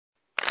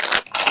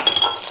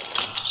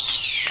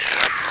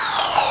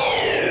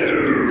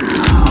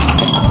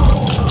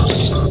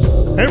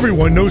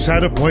Everyone knows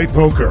how to play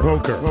poker.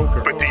 But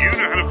do you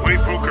know how to play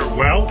poker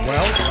well?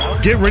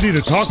 Get ready to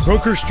talk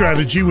poker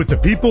strategy with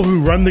the people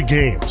who run the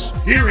games.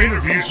 Hear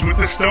interviews with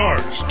the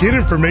stars. Get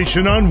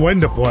information on when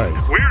to play,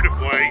 where to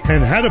play,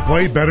 and how to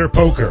play better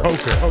poker.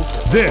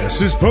 This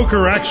is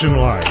Poker Action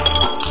Line,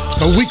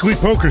 a weekly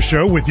poker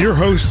show with your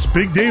hosts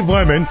Big Dave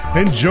Lemon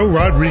and Joe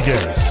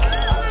Rodriguez.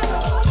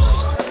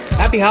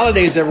 Happy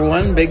holidays,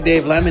 everyone. Big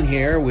Dave Lemon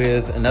here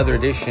with another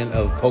edition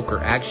of Poker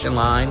Action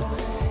Line.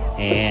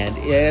 And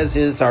as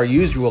is our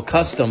usual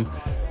custom,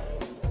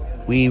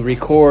 we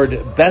record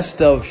best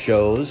of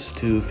shows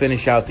to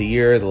finish out the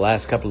year, the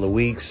last couple of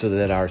weeks, so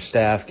that our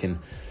staff can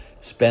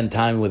spend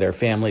time with their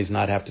families,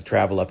 not have to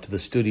travel up to the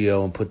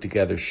studio and put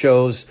together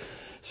shows.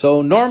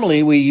 So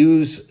normally we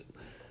use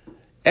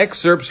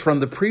excerpts from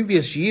the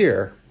previous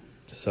year.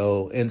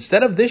 So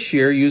instead of this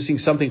year using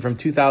something from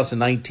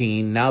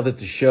 2019, now that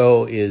the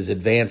show is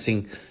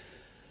advancing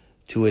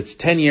to its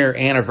 10-year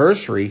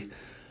anniversary,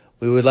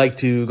 we would like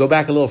to go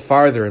back a little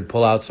farther and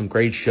pull out some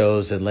great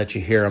shows and let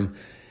you hear them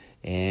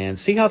and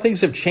see how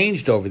things have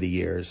changed over the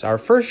years. Our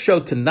first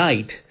show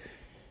tonight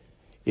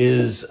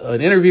is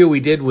an interview we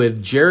did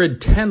with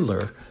Jared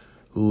Tendler,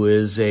 who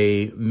is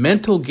a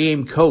mental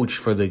game coach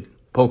for the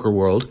poker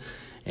world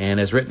and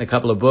has written a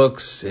couple of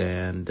books,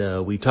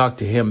 and we talked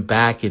to him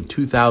back in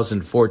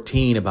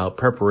 2014 about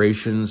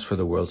preparations for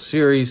the World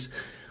Series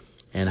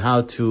and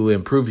how to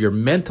improve your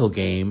mental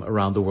game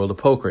around the world of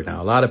poker.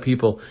 Now, a lot of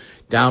people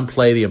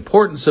downplay the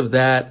importance of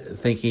that,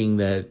 thinking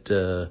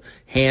that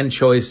hand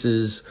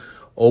choices,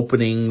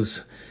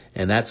 openings,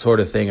 and that sort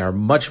of thing are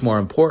much more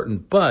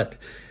important, but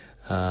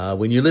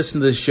when you listen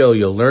to this show,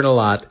 you'll learn a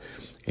lot,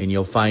 and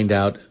you'll find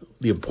out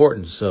the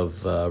importance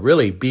of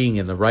really being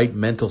in the right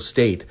mental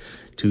state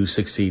to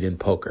succeed in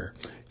poker.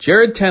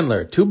 Jared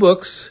Tendler, 2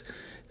 books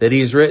that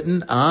he's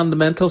written on the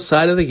mental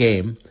side of the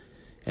game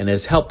and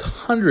has helped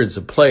hundreds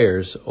of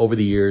players over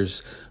the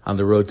years on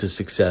the road to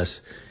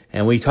success.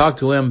 And we talked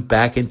to him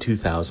back in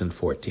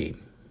 2014.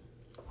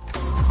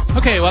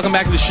 Okay, welcome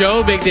back to the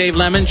show. Big Dave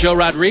Lemon, Joe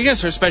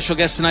Rodriguez. Our special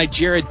guest tonight,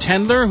 Jared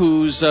Tendler,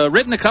 who's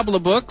written a couple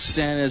of books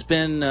and has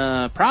been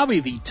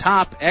probably the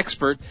top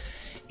expert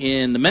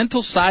in the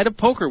mental side of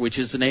poker, which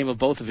is the name of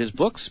both of his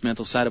books,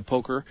 Mental Side of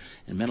Poker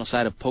and Mental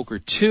Side of Poker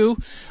 2.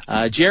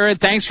 Jared,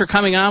 thanks for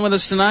coming on with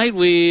us tonight.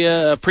 We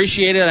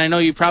appreciate it. I know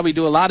you probably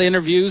do a lot of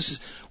interviews,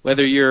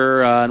 whether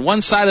you're on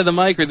one side of the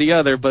mic or the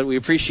other, but we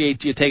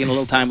appreciate you taking a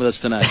little time with us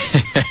tonight.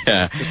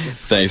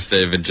 Thanks,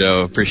 Dave and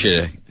Joe.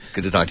 Appreciate it.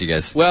 Good to talk to you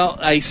guys. Well,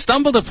 I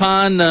stumbled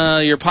upon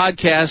your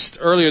podcast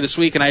earlier this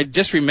week, and I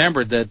just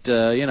remembered that,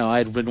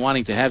 I'd been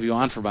wanting to have you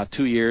on for about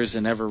 2 years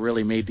and never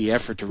really made the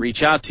effort to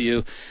reach out to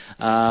you.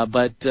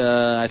 But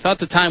I thought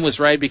the time was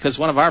right because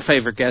one of our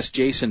favorite guests,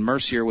 Jason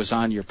Mercier, was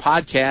on your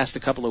podcast a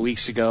couple of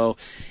weeks ago.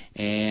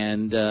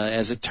 And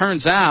as it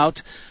turns out,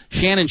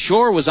 Shannon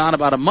Shore was on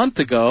about a month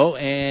ago,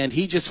 and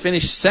he just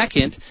finished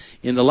second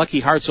in the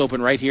Lucky Hearts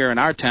Open right here in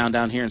our town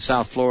down here in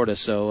South Florida.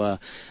 So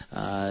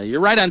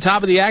you're right on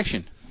top of the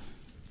action.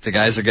 The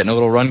guys are getting a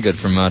little run good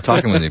from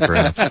talking with me,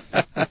 perhaps.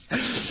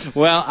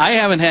 Well, I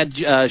haven't had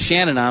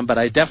Shannon on, but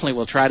I definitely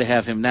will try to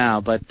have him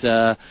now. But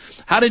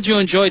how did you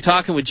enjoy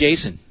talking with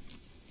Jason?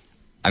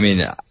 I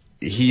mean,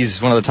 he's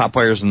one of the top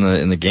players in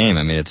the game.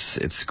 I mean,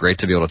 it's great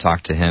to be able to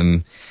talk to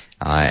him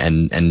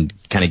and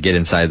kind of get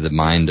inside the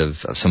mind of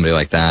somebody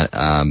like that.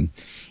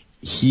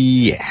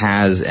 He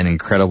has an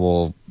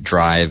incredible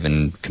drive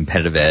and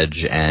competitive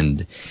edge,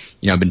 and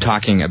I've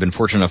been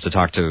fortunate enough to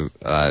talk to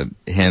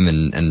him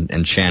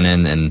and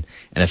Shannon and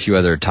a few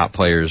other top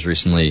players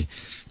recently,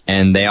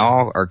 and they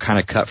all are kind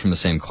of cut from the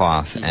same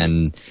cloth.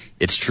 And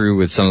it's true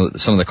with some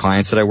of the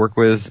clients that I work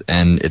with,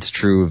 and it's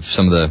true of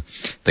some of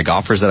the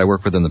golfers that I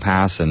work with in the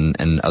past,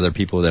 and other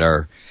people that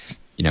are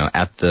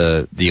at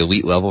the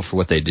elite level for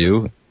what they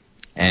do.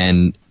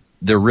 And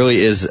there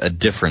really is a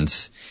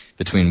difference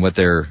between what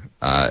they're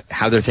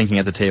how they're thinking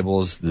at the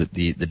tables,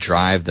 the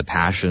drive, the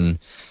passion,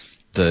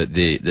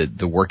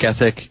 the work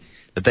ethic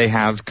that they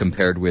have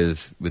compared with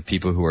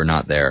people who are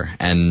not there.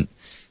 And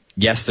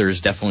yes,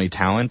 there's definitely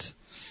talent,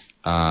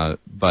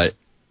 but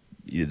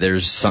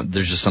there's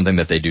just something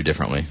that they do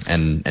differently,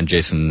 and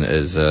Jason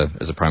is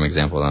a prime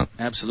example of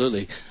that.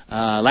 Absolutely.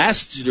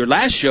 Your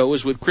last show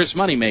was with Chris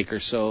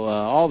Moneymaker, so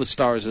all the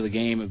stars of the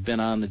game have been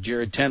on the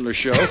Jared Tendler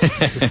show.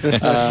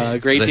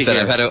 Great As to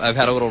hear. I've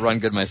had a little run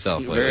good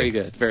myself lately. Very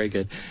good, very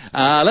good.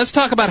 Let's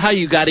talk about how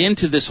you got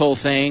into this whole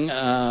thing.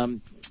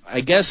 I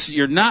guess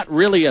you're not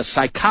really a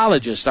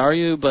psychologist, are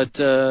you? But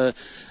well,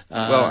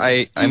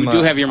 I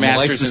do have your master's I'm a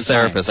licensed in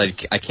therapist.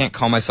 science. I can't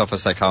call myself a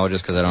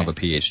psychologist because I don't have a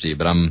PhD,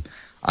 but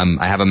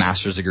I have a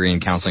master's degree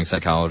in counseling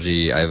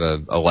psychology. I have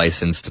a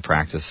license to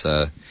practice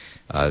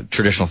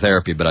traditional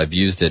therapy, but I've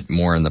used it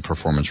more in the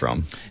performance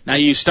realm. Now,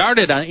 you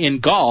started in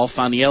golf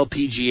on the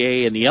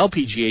LPGA and the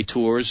LPGA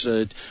tours,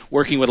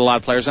 working with a lot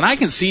of players, and I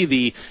can see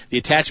the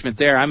attachment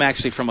there. I'm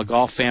actually from a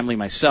golf family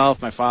myself.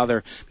 My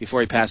father,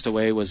 before he passed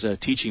away, was a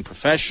teaching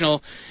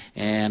professional,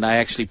 and I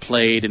actually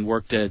played and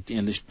worked in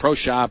the pro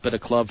shop at a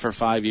club for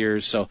 5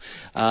 years. So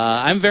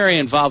I'm very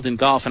involved in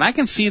golf, and I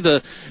can see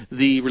the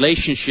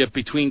relationship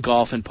between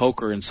golf and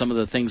poker and some of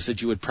the things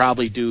that you would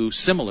probably do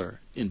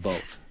similar in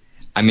both.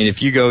 I mean,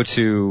 if you go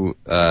to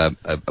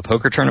a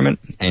poker tournament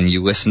and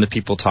you listen to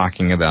people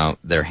talking about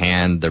their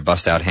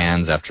bust-out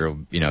hands after,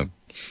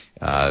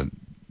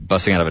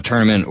 busting out of a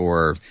tournament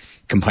or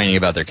complaining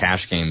about their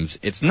cash games,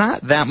 it's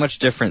not that much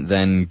different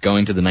than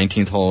going to the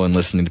 19th hole and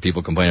listening to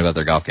people complain about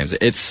their golf games.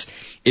 It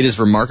is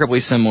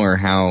remarkably similar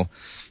how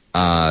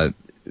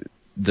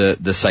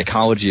the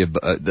psychology of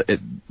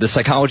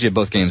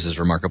both games is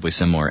remarkably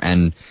similar.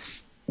 And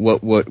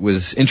what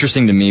was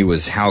interesting to me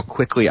was how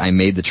quickly I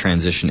made the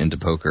transition into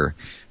poker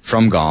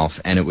from golf,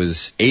 and it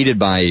was aided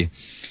by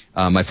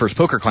my first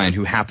poker client,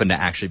 who happened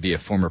to actually be a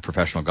former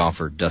professional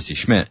golfer, Dusty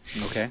Schmidt.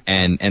 Okay.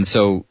 And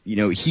so,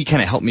 he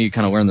kind of helped me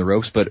kind of learn the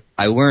ropes, but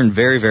I learned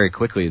very, very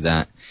quickly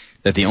that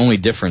the only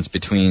difference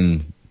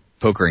between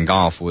poker and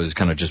golf was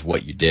kind of just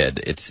what you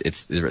did.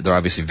 They're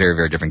obviously very,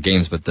 very different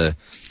games, but the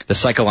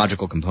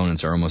psychological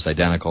components are almost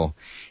identical.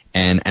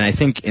 And I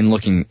think in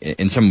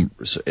some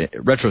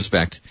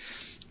retrospect,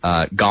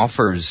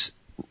 golfers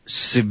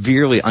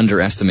severely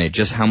underestimate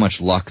just how much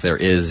luck there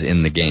is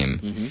in the game.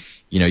 Mm-hmm.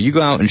 You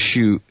go out and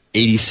shoot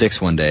 86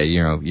 one day,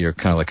 you're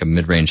kind of like a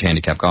mid-range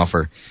handicap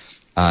golfer.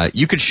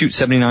 You could shoot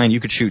 79, you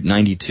could shoot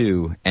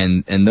 92,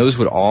 and those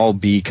would all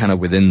be kind of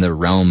within the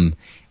realm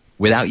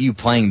without you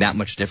playing that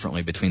much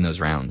differently between those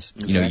rounds.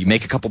 Exactly. You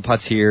make a couple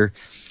putts here,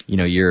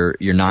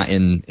 you're not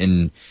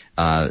in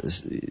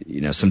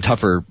some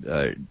tougher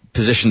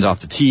positions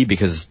off the tee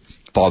because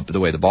the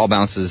way the ball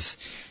bounces,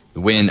 the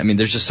wind. I mean,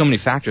 there's just so many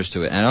factors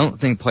to it, and I don't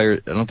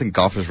think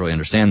golfers really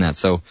understand that.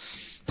 So,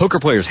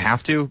 poker players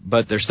have to,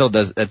 but that still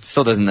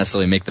doesn't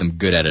necessarily make them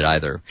good at it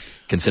either,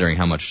 considering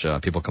how much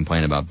people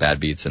complain about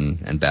bad beats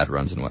and bad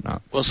runs and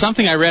whatnot. Well,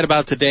 something I read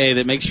about today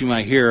that makes you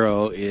my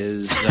hero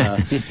is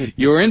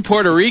you were in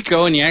Puerto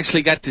Rico and you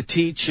actually got to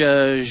teach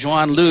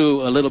Joanne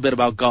Liu a little bit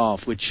about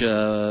golf, which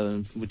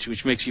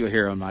makes you a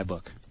hero in my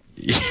book.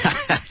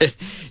 Yeah,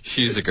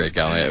 she's a great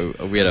gal.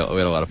 We had a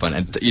lot of fun,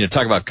 and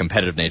talk about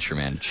competitive nature,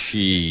 man.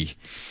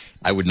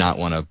 I would not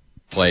want to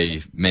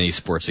play many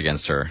sports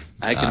against her.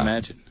 I can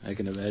imagine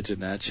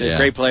that. She's a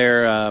great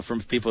player.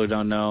 From people who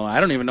don't know, I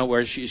don't even know where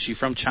is she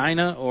from.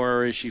 China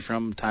or is she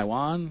from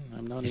Taiwan?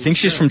 I think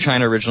she's from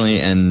China originally,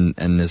 and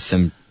is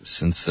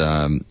since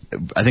I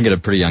think at a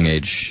pretty young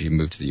age she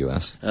moved to the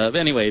U.S.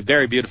 Anyway,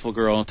 very beautiful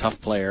girl, tough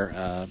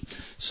player.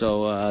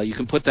 So you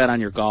can put that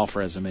on your golf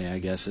resume, I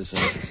guess, as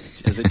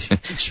a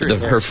teacher.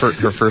 her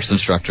first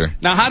instructor.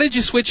 Now, how did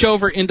you switch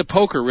over into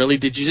poker? Really,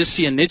 did you just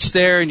see a niche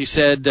there and you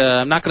said,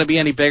 I'm not going to be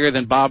any bigger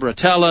than Bob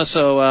Rotella,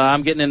 so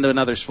I'm getting into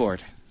another sport?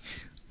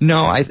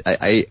 No,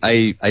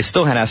 I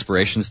still had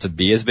aspirations to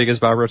be as big as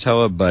Bob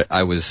Rotella, but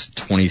I was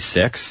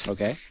 26.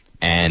 Okay.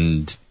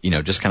 And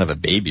just kind of a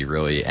baby,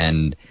 really,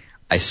 and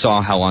I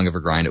saw how long of a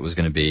grind it was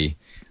going to be.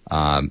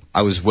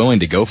 I was willing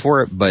to go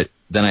for it, but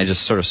then I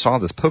just sort of saw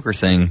this poker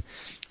thing,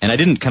 and I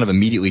didn't kind of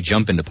immediately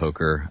jump into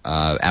poker.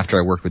 After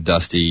I worked with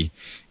Dusty,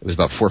 it was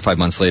about 4 or 5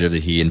 months later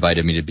that he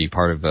invited me to be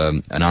part of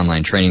an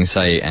online training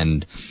site,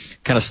 and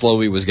kind of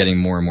slowly was getting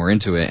more and more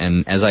into it.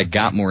 And as I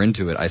got more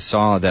into it, I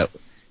saw that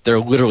there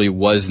literally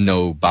was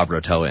no Bob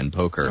Rotella in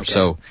poker. Okay.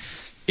 So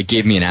it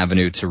gave me an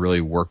avenue to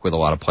really work with a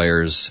lot of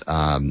players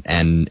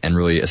and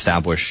really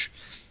establish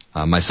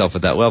myself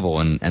at that level.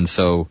 And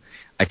so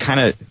I kind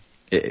of –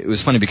 it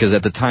was funny because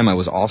at the time I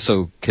was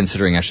also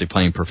considering actually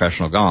playing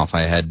professional golf.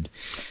 I had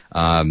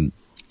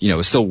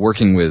was still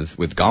working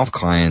with golf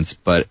clients,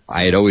 but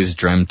I had always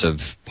dreamt of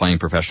playing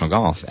professional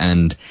golf.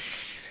 And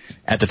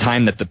at the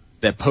time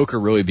that poker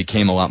really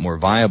became a lot more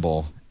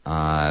viable,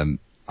 I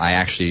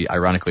actually,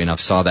 ironically enough,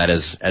 saw that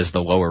as the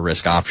lower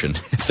risk option.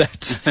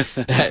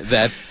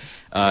 that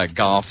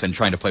golf and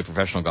trying to play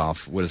professional golf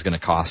was going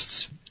to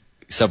cost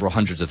several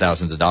hundreds of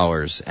thousands of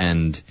dollars,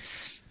 and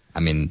I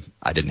mean,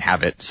 I didn't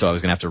have it, so I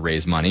was going to have to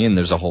raise money, and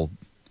there's a whole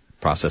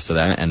process to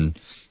that. And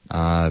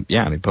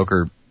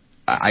poker,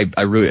 I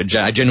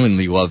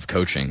genuinely love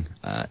coaching,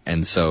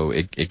 and so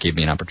it gave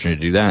me an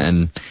opportunity to do that,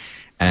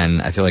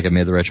 and I feel like I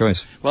made the right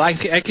choice. Well,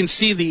 I can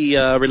see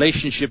the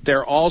relationship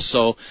there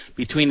also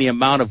between the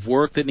amount of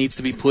work that needs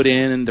to be put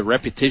in, and the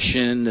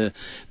repetition, the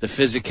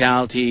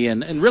physicality,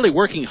 and really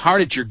working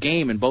hard at your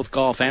game in both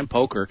golf and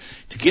poker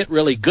to get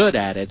really good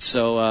at it.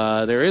 So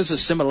there is a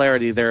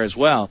similarity there as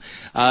well.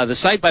 The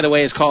site, by the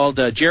way, is called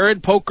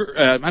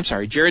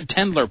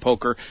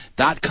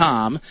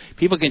JaredTendlerPoker.com.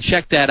 People can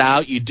check that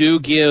out. You do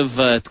give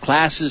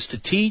classes to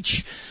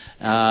teach,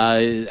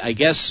 I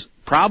guess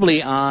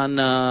probably on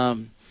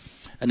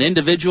an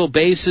individual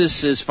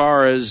basis as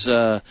far as,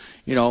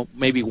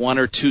 maybe 1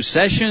 or 2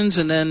 sessions,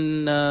 and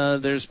then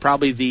there's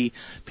probably the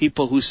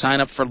people who sign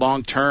up for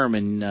long-term,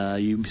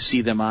 and you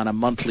see them on a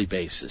monthly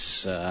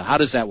basis. How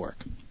does that work?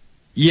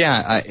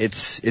 Yeah,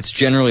 it's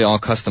generally all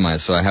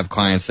customized. So I have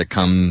clients that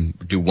come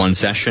do 1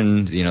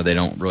 session. They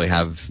don't really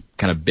have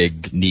kind of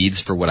big needs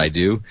for what I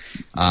do.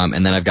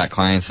 And then I've got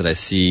clients that I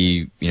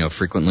see,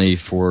 frequently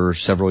for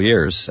several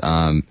years.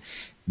 Again,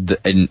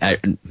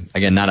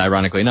 not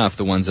ironically enough,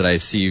 the ones that I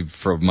see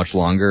for much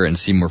longer and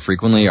see more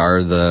frequently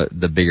are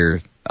the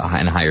bigger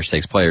and higher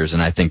stakes players.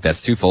 And I think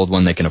that's twofold.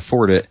 1, they can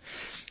afford it.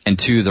 And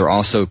 2, they're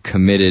also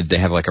committed. They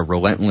have like a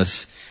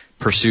relentless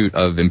pursuit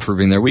of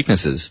improving their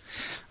weaknesses.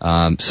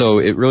 So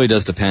it really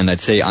does depend. I'd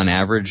say on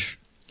average,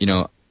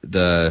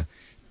 the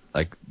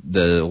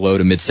low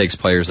to mid stakes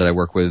players that I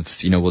work with,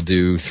 will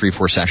do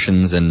 3-4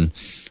 sessions and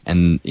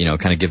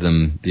kind of give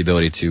them the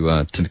ability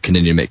to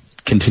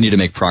continue to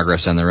make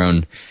progress on their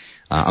own.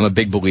 I'm a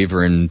big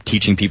believer in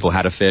teaching people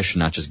how to fish,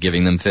 not just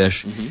giving them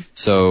fish. Mm-hmm.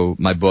 So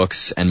my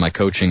books and my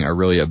coaching are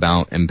really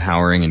about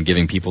empowering and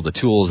giving people the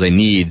tools they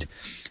need,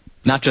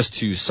 not just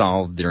to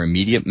solve their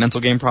immediate mental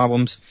game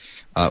problems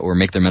or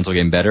make their mental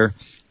game better,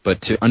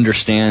 but to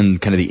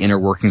understand kind of the inner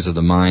workings of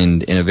the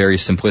mind in a very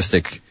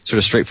simplistic, sort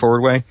of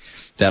straightforward way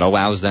that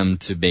allows them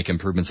to make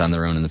improvements on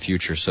their own in the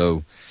future.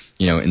 So,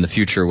 in the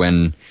future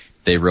when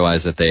they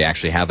realize that they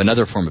actually have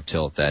another form of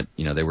tilt, that,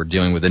 they were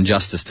dealing with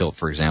injustice tilt,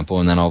 for example,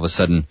 and then all of a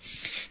sudden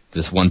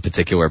this one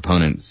particular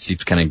opponent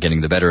keeps kind of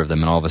getting the better of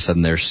them, and all of a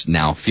sudden they're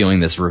now feeling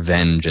this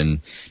revenge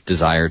and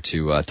desire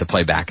to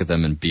play back at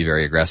them and be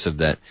very aggressive,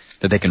 that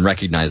they can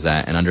recognize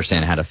that and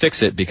understand how to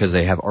fix it because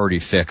they have already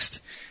fixed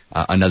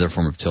another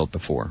form of tilt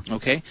before.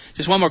 Okay.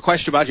 Just one more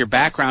question about your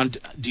background.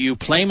 Do you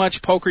play much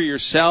poker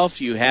yourself?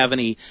 Do you have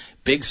any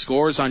big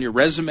scores on your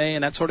resume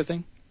and that sort of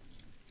thing?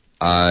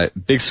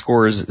 Big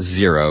scores,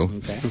 0.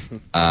 Okay.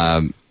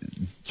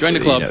 Join the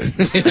club.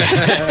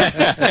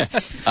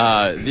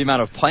 The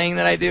amount of playing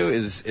that I do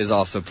is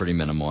also pretty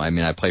minimal. I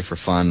mean, I play for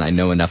fun. I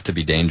know enough to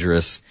be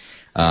dangerous,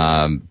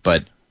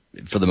 but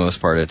for the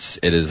most part,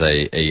 it is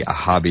a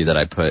hobby that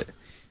I put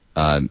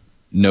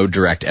no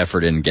direct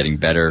effort in getting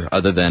better,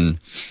 other than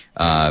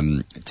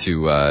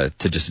to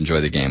just enjoy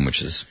the game,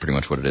 which is pretty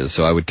much what it is.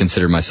 So I would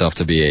consider myself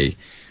to be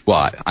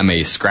I'm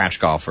a scratch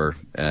golfer,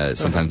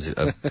 sometimes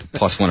a +1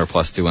 or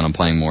 +2 when I'm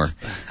playing more,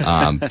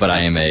 but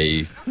I am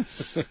a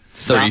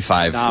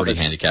 35-40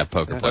 handicap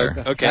poker player.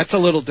 Okay. That's a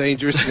little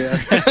dangerous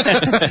there.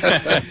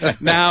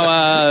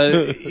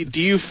 Now,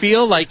 do you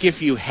feel like if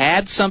you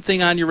had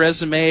something on your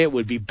resume, it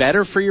would be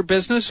better for your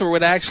business, or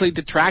would it actually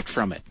detract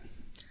from it?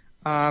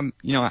 I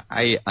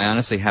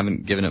honestly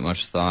haven't given it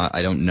much thought.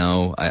 I don't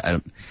know. I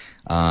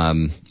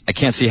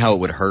can't see how it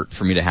would hurt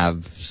for me to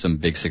have some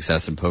big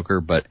success in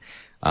poker, but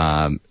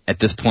at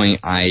this point,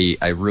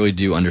 I really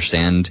do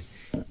understand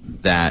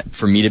that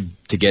for me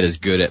to get as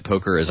good at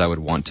poker as I would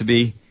want to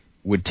be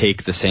would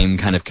take the same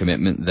kind of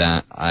commitment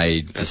that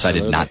I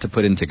decided not to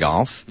put into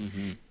golf,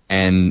 mm-hmm.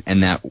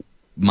 and that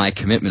my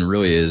commitment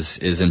really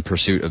is in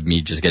pursuit of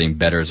me just getting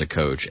better as a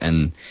coach.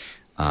 And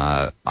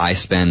I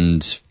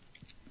spend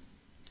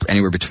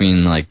anywhere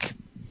between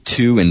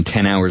 2 and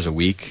 10 hours a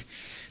week,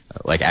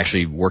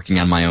 actually working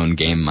on my own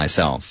game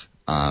myself.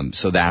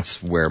 So that's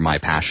where my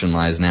passion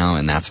lies now,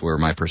 and that's where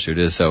my pursuit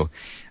is. So,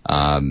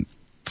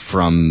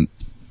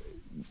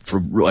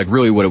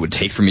 really what it would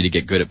take for me to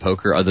get good at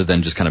poker, other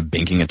than just kind of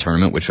binking a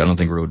tournament, which I don't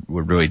think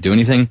would really do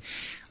anything,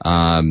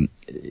 I'm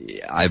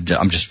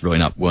just really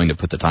not willing to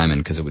put the time in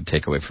because it would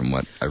take away from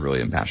what I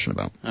really am passionate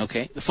about.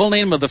 Okay. The full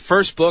name of the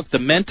first book, The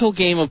Mental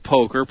Game of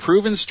Poker,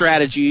 Proven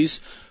Strategies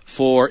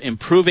for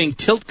Improving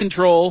Tilt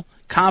Control,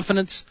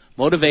 Confidence,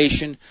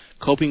 Motivation,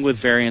 Coping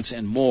with Variance,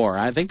 and more.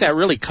 I think that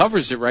really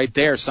covers it right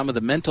there, some of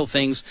the mental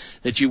things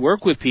that you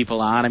work with people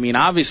on. I mean,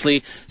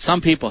 obviously,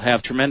 some people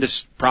have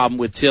tremendous problem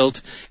with tilt,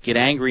 get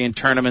angry in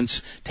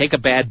tournaments, take a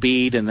bad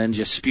beat, and then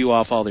just spew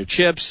off all their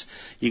chips.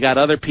 You got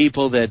other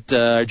people that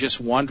are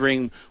just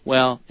wondering,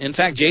 well, in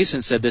fact,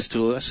 Jason said this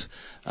to us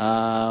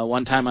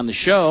one time on the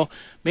show,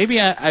 maybe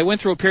I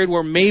went through a period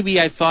where maybe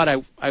I thought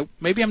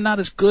maybe I'm not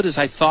as good as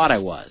I thought I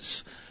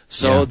was.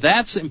 So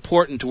that's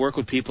important to work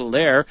with people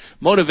there.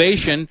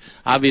 Motivation,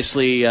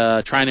 obviously,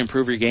 trying to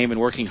improve your game and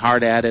working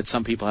hard at it.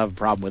 Some people have a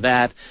problem with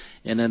that.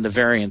 And then the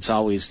variance,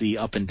 always the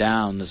up and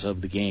downs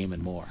of the game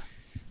and more.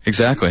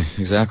 Exactly.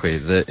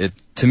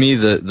 To me,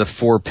 the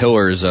 4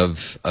 pillars of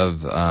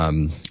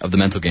the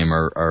mental game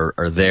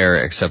are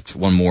there, except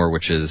one more,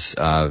 which is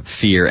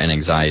fear and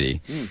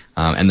anxiety.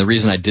 And the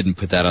reason I didn't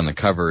put that on the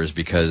cover is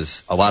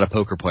because a lot of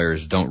poker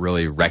players don't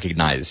really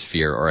recognize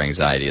fear or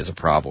anxiety as a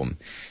problem.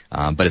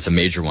 But it's a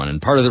major one.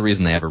 And part of the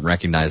reason they haven't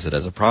recognized it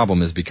as a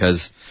problem is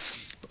because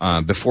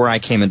before I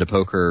came into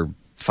poker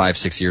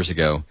 5-6 years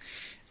ago,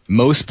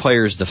 most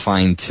players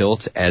define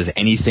tilt as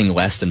anything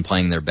less than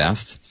playing their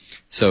best.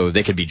 So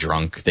they could be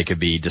drunk, they could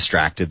be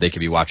distracted, they could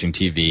be watching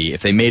TV.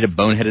 If they made a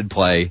boneheaded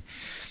play,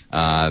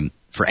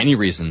 for any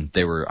reason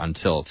they were on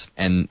tilt.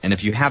 And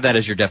if you have that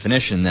as your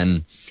definition,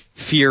 then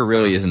fear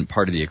really isn't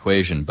part of the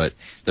equation. But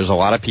there's a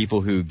lot of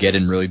people who get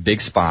in really big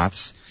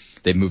spots.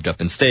 They've moved up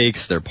in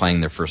stakes. They're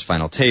playing their first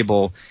final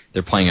table.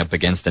 They're playing up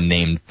against a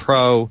named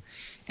pro.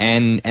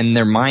 And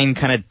their mind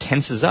kind of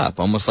tenses up,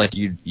 almost like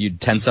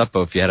you'd tense up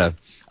if you had a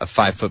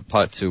 5-foot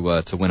putt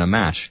to win a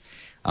match.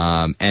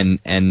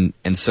 And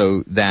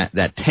so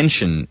that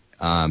tension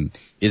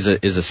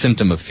is a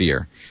symptom of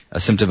fear, a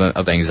symptom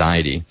of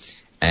anxiety.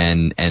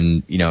 And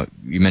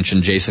you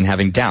mentioned Jason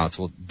having doubts.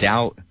 Well,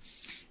 doubt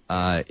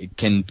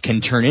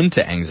can turn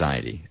into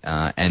anxiety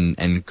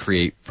and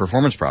create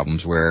performance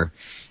problems where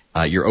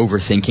you're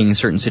overthinking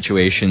certain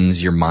situations.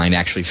 Your mind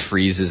actually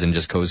freezes and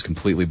just goes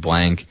completely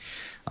blank.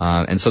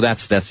 And so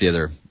that's the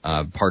other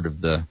part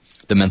of the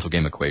mental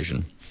game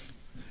equation.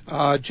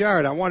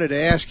 Jared, I wanted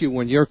to ask you,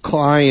 when your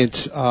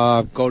clients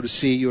go to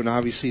see you, and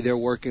obviously they're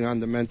working on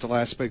the mental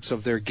aspects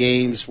of their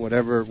games,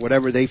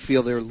 whatever they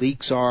feel their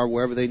leaks are,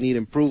 wherever they need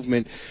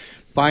improvement,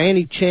 by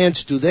any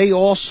chance, do they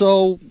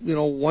also,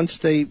 once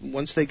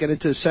they get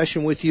into a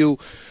session with you,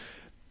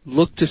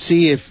 look to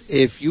see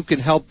if you can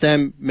help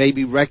them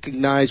maybe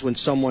recognize when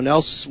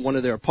one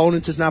of their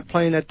opponents is not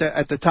playing at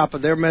the top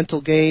of their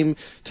mental game,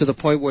 to the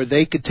point where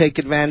they could take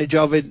advantage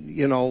of it,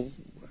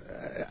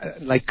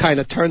 like kind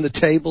of turn the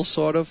table,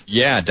 sort of?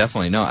 Yeah,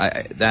 definitely. No,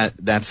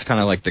 that's kind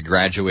of like the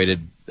graduated.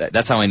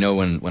 That's how I know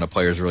when a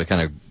player's really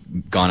kind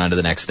of gone on to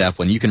the next step.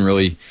 When you can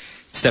really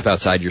step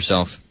outside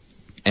yourself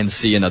and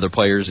see another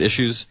player's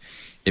issues,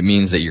 it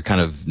means that you're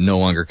kind of no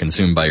longer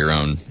consumed by your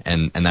own,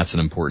 and that's an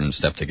important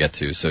step to get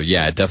to. So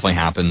yeah, it definitely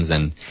happens,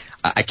 and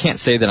I can't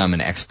say that I'm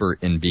an expert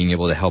in being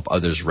able to help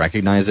others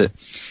recognize it,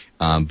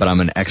 but I'm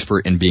an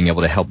expert in being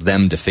able to help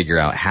them to figure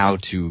out how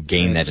to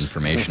gain that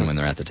information when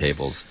they're at the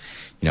tables.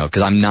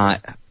 Because I'm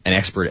not an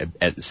expert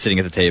at sitting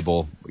at the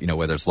table,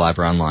 whether it's live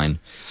or online,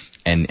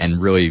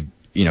 and really,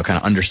 kind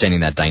of understanding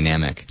that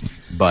dynamic.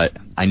 But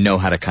I know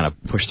how to kind of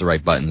push the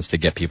right buttons to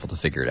get people to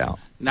figure it out.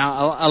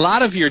 Now, a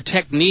lot of your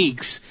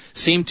techniques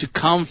seem to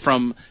come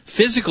from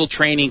physical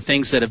training,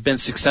 things that have been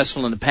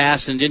successful in the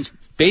past, and just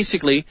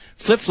basically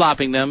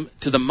flip-flopping them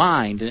to the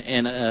mind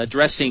and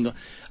addressing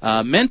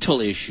mental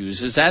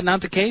issues. Is that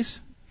not the case?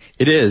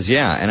 It is,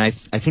 yeah, and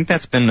I think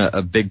that's been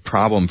a big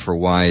problem for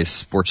why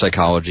sports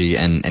psychology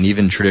and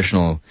even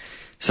traditional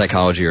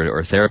psychology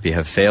or therapy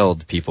have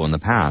failed people in the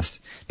past.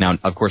 Now,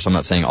 of course, I'm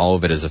not saying all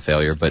of it is a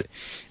failure, but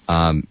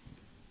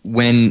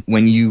when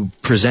you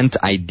present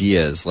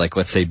ideas like,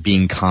 let's say,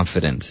 being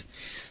confident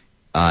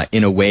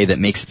in a way that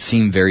makes it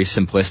seem very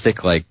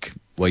simplistic, like,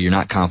 well, you're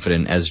not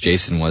confident, as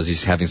Jason was,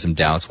 he's having some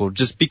doubts. Well,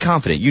 just be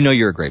confident.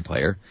 You're a great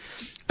player.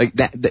 Like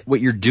that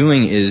what you're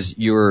doing is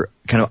you're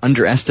kind of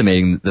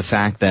underestimating the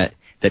fact that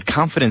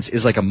confidence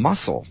is like a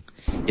muscle.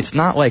 It's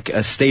not like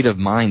a state of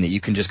mind that you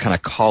can just kind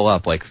of call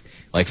up like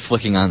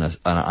flicking on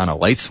a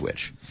light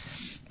switch.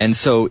 And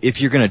so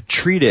if you're going to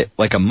treat it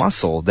like a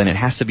muscle, then it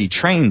has to be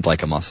trained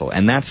like a muscle,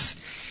 and that's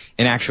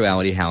in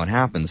actuality how it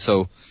happens.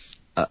 So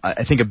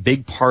I think a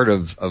big part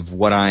of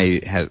what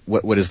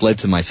what has led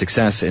to my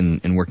success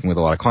in working with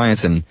a lot of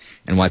clients and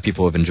why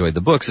people have enjoyed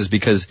the books is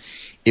because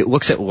it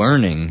looks at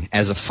learning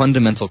as a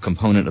fundamental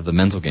component of the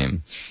mental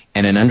game,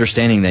 and an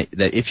understanding that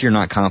if you're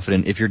not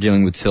confident, if you're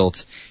dealing with tilt,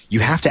 you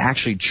have to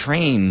actually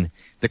train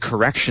the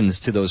corrections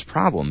to those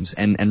problems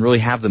and really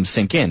have them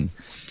sink in.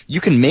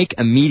 You can make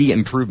immediate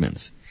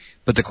improvements,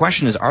 but the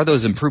question is, are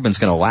those improvements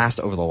going to last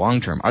over the long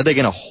term? Are they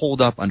going to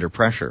hold up under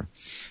pressure?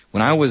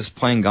 When I was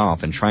playing golf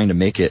and trying to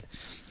make it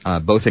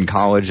both in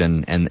college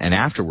and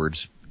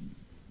afterwards,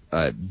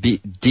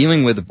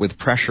 dealing with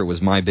pressure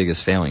was my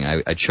biggest failing.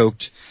 I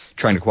choked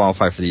trying to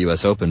qualify for the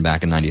U.S. Open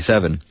back in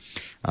 '97.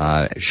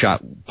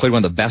 Played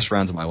one of the best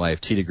rounds of my life,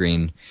 tee to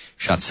green,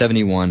 shot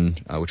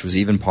 71, which was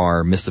even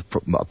par, missed a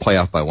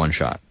playoff by one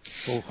shot.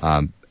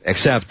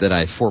 Except that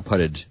I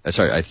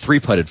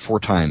three-putted 4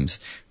 times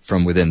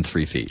from within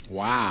 3 feet.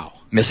 Wow.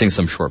 Missing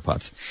some short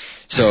putts.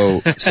 So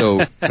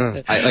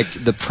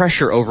the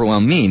pressure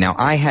overwhelmed me. Now,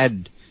 I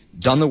had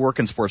done the work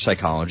in sports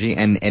psychology,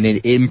 and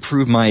it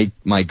improved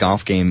my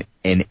golf game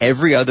in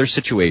every other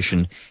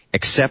situation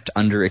except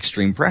under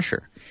extreme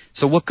pressure.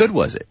 So what good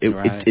was it?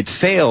 It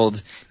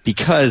failed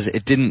because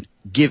it didn't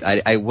give.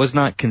 I was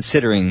not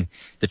considering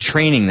the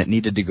training that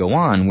needed to go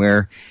on,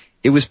 where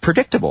it was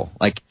predictable.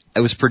 Like, it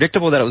was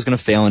predictable that it was going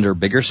to fail under a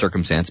bigger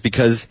circumstance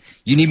because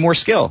you need more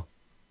skill.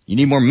 You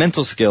need more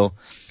mental skill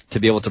to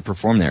be able to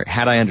perform there.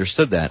 Had I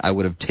understood that, I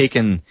would have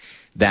taken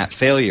that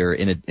failure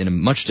in a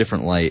much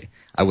different light.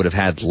 I would have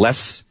had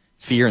less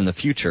fear in the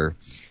future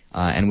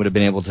and would have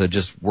been able to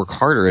just work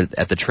harder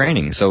at the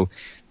training. So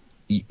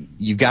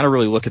you've got to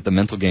really look at the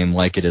mental game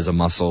like it is a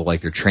muscle,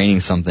 like you're training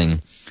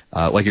something,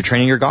 like you're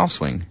training your golf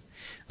swing.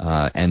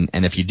 And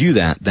if you do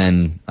that,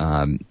 then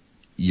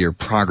your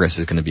progress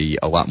is going to be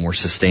a lot more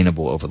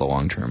sustainable over the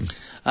long term.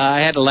 I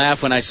had to laugh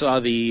when I saw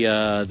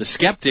the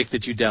skeptic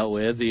that you dealt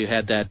with. You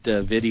had that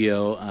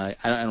video. I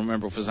don't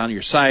remember if it was on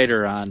your site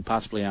or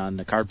possibly on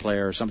the Card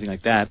Player or something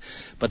like that.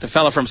 But the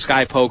fellow from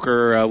Sky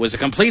Poker was a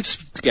complete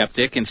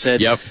skeptic and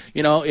said, Yep.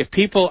 if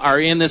people are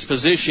in this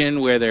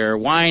position where they're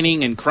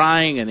whining and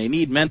crying and they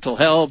need mental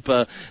help,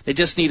 they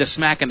just need a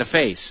smack in the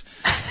face.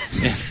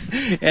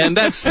 And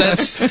that's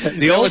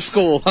the old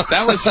school.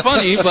 That was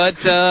funny, but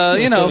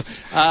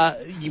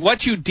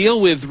what you deal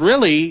with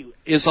really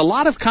is a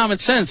lot of common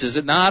sense, is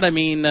it not? I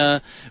mean,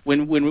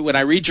 when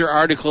I read your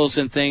articles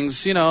and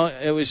things,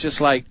 it was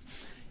just like,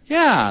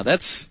 yeah,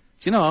 that's,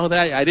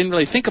 that I didn't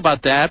really think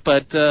about that,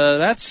 but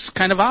that's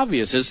kind of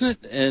obvious, isn't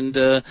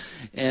it?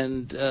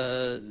 And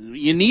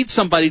you need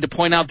somebody to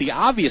point out the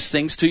obvious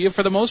things to you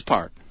for the most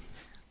part.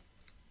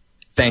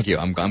 Thank you.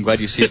 I'm glad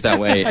you see it that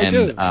way.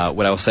 And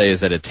what I will say is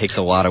that it takes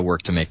a lot of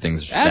work to make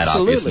things that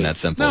obvious and that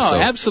simple. No,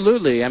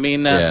 absolutely. I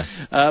mean,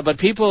 but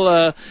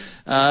people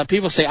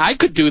say, I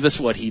could do this,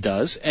 what he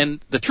does. And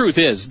the truth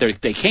is,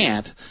 they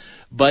can't.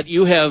 But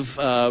you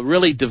have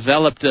really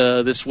developed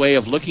this way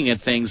of looking at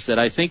things that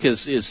I think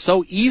is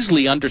so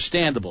easily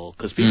understandable,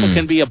 because people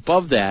can be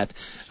above that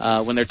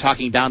when they're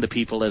talking down to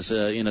people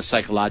in a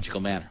psychological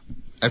manner.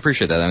 I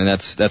appreciate that. I mean,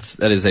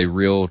 that is a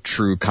real,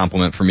 true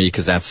compliment for me,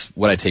 because that's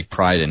what I take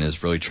pride in, is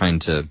really trying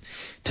to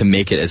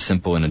make it as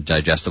simple and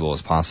digestible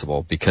as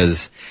possible.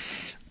 Because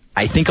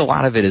I think a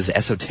lot of it is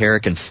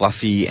esoteric and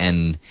fluffy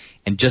and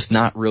just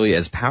not really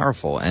as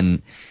powerful.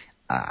 And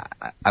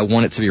I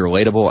want it to be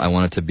relatable. I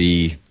want it to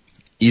be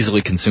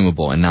easily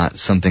consumable and not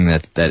something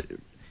that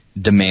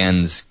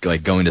demands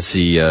like going to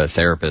see a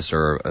therapist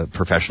or a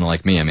professional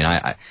like me. I mean,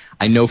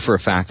 I know for a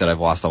fact that I've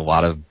lost a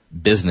lot of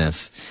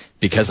business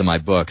because of my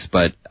books,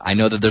 but I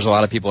know that there's a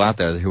lot of people out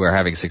there who are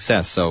having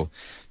success. So,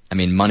 I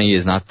mean, money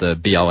is not the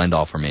be-all,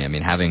 end-all for me. I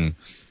mean, having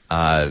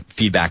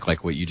feedback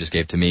like what you just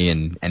gave to me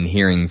and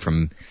hearing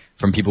from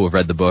people who've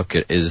read the book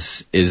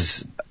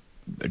is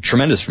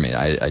tremendous for me.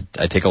 I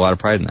take a lot of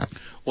pride in that.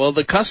 Well,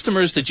 the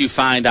customers that you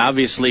find,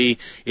 obviously,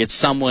 it's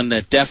someone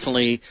that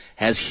definitely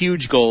has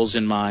huge goals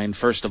in mind,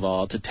 first of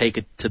all, to take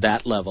it to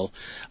that level.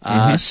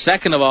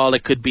 Second of all,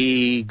 it could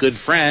be good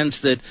friends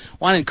that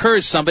want to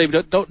encourage somebody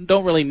but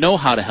don't really know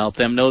how to help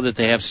them, know that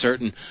they have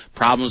certain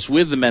problems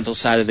with the mental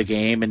side of the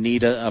game and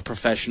need a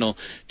professional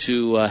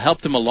to help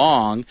them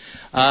along.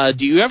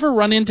 Do you ever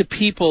run into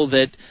people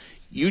that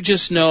you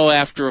just know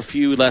after a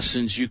few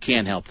lessons you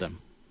can't help them?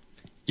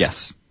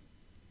 Yes.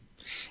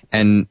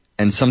 And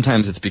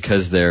sometimes it's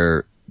because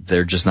they're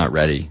just not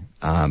ready.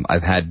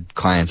 I've had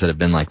clients that have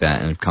been like that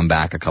and have come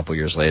back a couple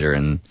years later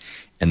and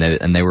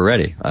they were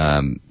ready.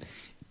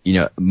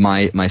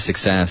 My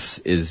success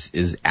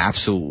is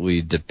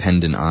absolutely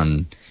dependent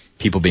on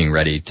people being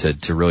ready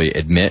to really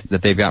admit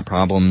that they've got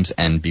problems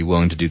and be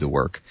willing to do the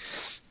work.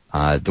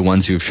 The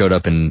ones who have showed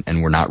up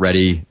and were not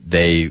ready,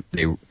 they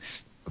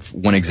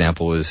one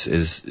example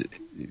is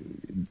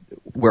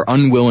were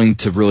unwilling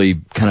to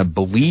really kind of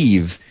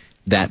believe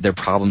that their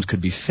problems could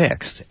be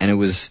fixed. And it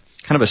was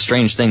kind of a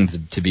strange thing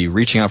to be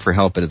reaching out for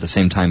help, but at the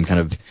same time kind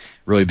of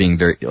really being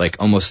very, like,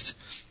 almost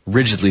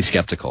rigidly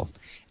skeptical.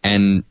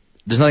 And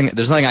there's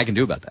nothing I can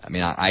do about that. I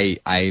mean,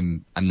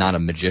 I'm not a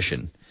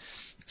magician.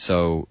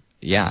 So,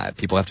 yeah,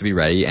 people have to be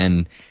ready.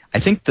 And I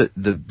think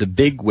the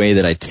big way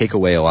that I take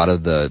away a lot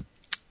of the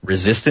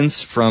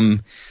resistance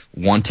from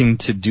wanting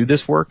to do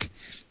this work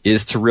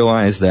is to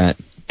realize that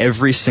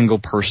every single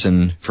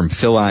person from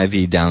Phil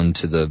Ivey down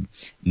to the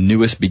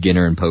newest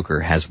beginner in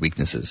poker has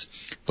weaknesses,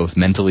 both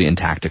mentally and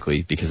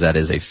tactically, because that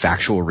is a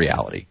factual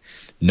reality.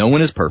 No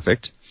one is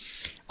perfect.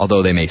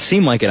 Although they may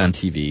seem like it on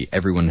TV,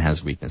 everyone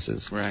has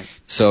weaknesses. Right.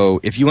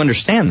 So if you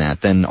understand that,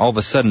 then all of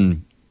a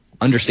sudden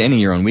understanding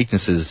your own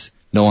weaknesses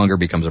no longer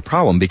becomes a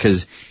problem,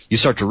 because you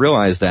start to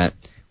realize that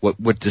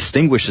what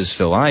distinguishes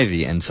Phil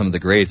Ivey and some of the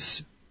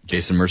greats,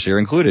 Jason Mercier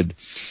included,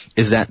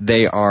 is that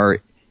they are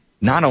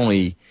not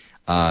only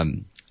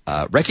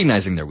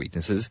recognizing their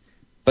weaknesses,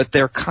 but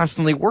they're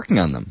constantly working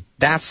on them.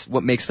 That's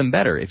what makes them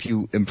better. If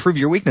you improve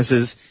your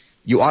weaknesses,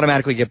 you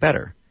automatically get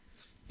better.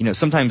 You know,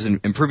 sometimes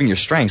improving your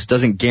strengths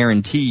doesn't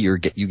guarantee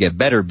you get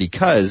better,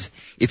 because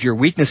if your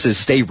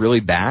weaknesses stay really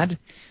bad,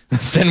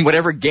 then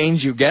whatever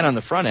gains you get on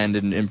the front end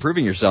in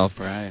improving yourself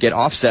get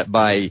offset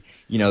by,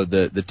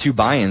 the two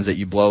buy-ins that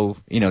you blow,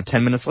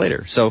 10 minutes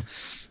later. So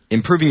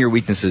improving your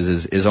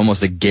weaknesses is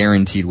almost a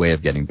guaranteed way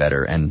of getting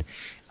better. And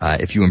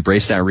if you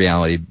embrace that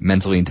reality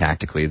mentally and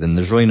tactically, then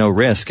there's really no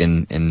risk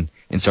in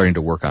starting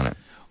to work on it.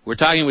 We're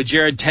talking with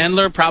Jared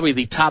Tendler, probably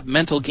the top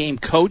mental game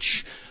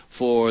coach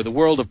for the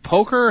world of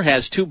poker.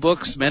 Has two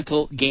books,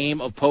 Mental Game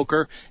of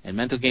Poker and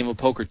Mental Game of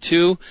Poker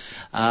 2.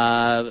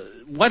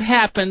 What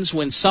happens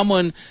when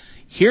someone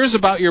hears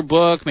about your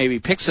book, maybe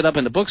picks it up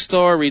in the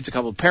bookstore, reads a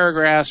couple of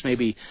paragraphs,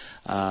 maybe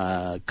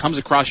comes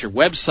across your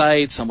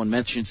website, someone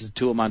mentions it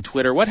to them on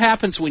Twitter? What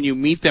happens when you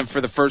meet them for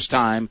the first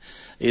time?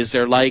 Is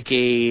there like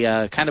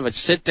a kind of a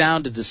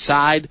sit-down to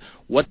decide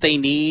what they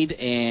need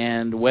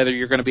and whether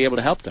you're going to be able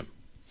to help them?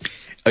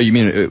 Oh, you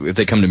mean if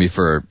they come to me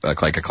for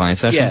like a client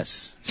session?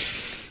 Yes.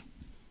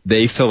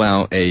 they fill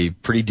out a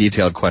pretty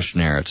detailed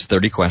questionnaire. It's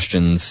 30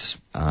 questions,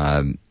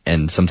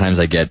 and sometimes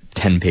I get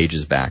 10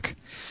 pages back,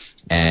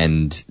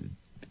 and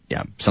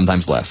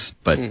sometimes less.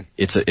 But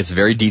it's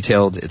very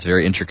detailed. It's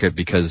very intricate,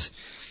 because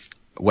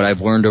what I've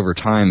learned over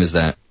time is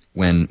that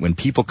when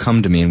people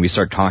come to me and we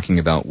start talking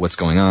about what's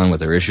going on, what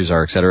their issues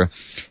are, etc.,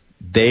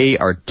 they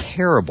are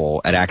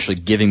terrible at actually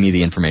giving me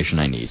the information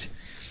I need.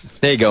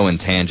 They go in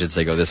tangents.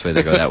 They go this way.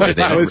 They go that way.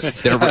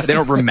 They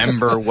don't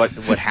remember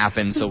what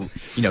happened. So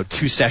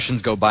 2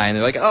 sessions go by and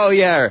they're like, "Oh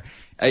yeah,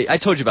 I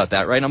told you about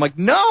that, right?" And I'm like,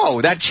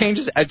 "No, that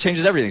changes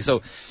everything."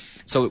 So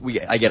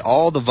I get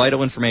all the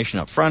vital information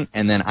up front,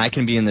 and then I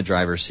can be in the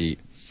driver's seat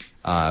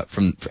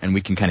and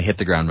we can kind of hit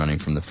the ground running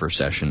from the first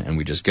session, and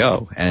we just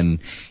go. And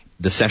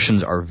the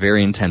sessions are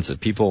very intensive.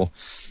 People,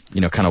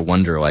 kind of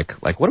wonder like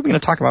what are we going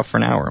to talk about for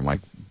an hour? I'm like,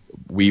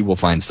 we will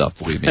find stuff,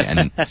 believe me,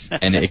 and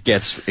it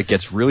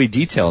gets really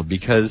detailed,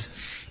 because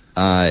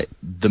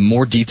the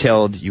more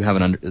detailed you have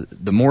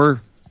the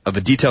more of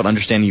a detailed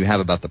understanding you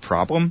have about the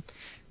problem,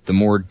 the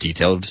more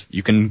detailed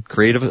you can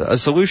create a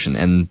solution.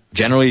 And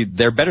generally,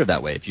 they're better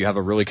that way. If you have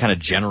a really kind of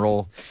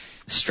general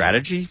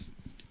strategy,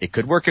 it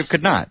could work, it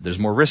could not. There's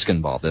more risk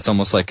involved. It's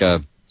almost like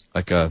a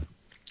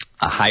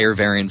higher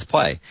variance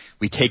play.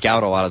 We take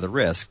out a lot of the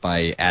risk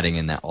by adding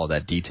in all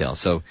that detail.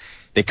 So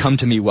they come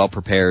to me well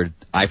prepared.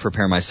 I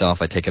prepare myself.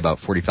 I take about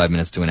 45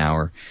 minutes to an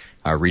hour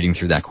reading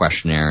through that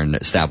questionnaire and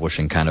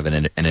establishing kind of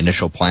an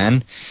initial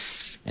plan,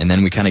 and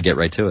then we kind of get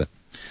right to it.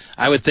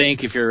 I would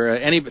think if you're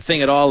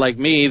anything at all like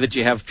me, that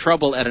you have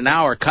trouble at an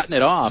hour cutting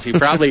it off. You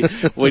probably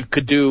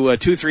could do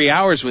 2-3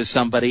 hours with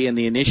somebody in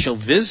the initial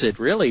visit,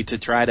 really, to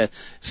try to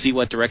see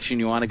what direction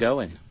you want to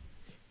go in.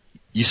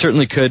 You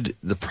certainly could.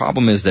 The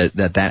problem is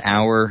that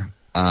hour,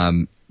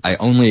 I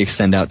only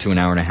extend out to an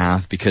hour and a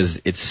half, because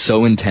it's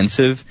so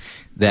intensive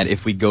that if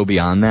we go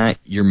beyond that,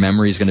 your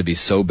memory is going to be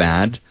so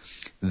bad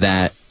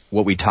that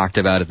what we talked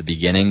about at the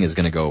beginning is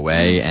going to go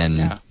away,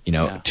 and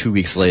 2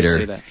 weeks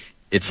later,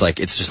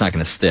 it's just not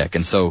going to stick.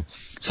 And so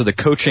the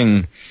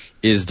coaching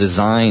is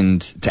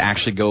designed to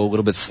actually go a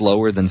little bit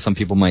slower than some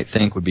people might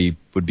think would be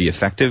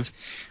effective,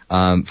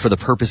 for the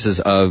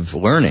purposes of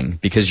learning,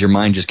 because your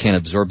mind just can't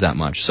absorb that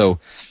much. So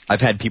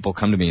I've had people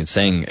come to me and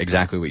saying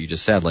exactly what you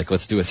just said, like,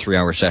 let's do a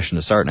 3-hour session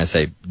to start. And I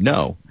say,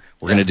 no,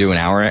 we're going to do an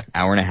hour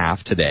and a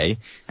half today,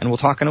 and we'll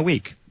talk in a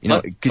week.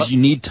 Because you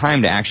need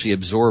time to actually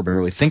absorb and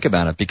really think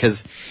about it,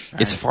 because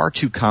it's far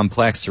too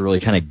complex to really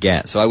kind of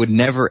get. So I would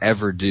never,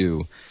 ever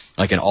do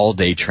like an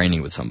all-day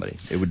training with somebody.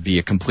 It would be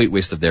a complete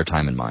waste of their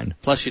time and mine.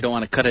 Plus, you don't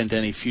want to cut into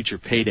any future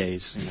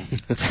paydays.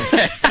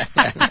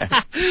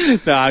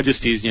 No, I'm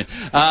just teasing you.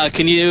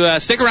 Can you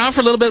stick around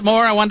for a little bit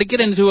more? I wanted to get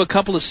into a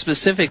couple of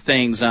specific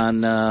things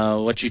on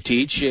what you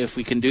teach, if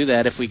we can do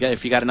that, if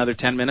you got another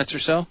 10 minutes or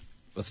so.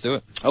 Let's do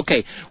it.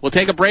 Okay, we'll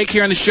take a break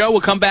here on the show.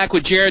 We'll come back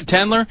with Jared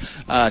Tendler.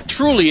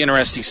 Truly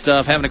interesting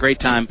stuff, having a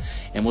great time,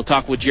 and we'll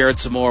talk with Jared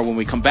some more when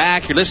we come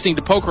back. You're listening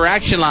to Poker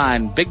Action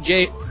Line. Big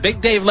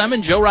Dave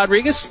Lemon, Joe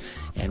Rodriguez,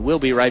 and we'll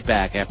be right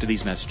back after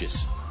these messages.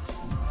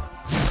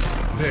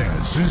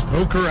 This is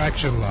Poker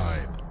Action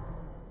Line.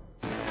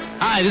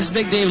 Hi, this is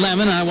Big Dave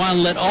Lemon, and I want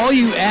to let all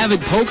you avid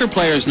poker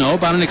players know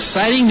about an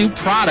exciting new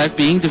product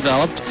being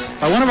developed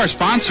by one of our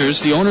sponsors,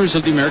 the owners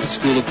of the American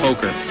School of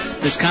Poker.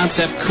 This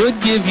concept could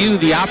give you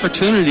the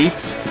opportunity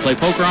to play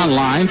poker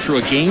online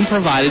through a game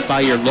provided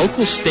by your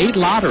local state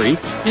lottery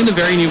in the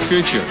very near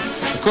future.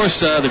 Of course,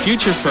 the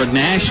future for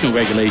national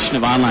regulation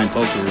of online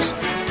poker is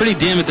pretty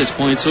dim at this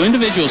point, so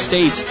individual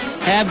states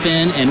have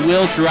been and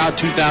will throughout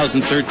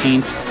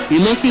 2013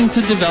 be looking to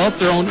develop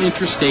their own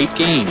interstate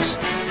games.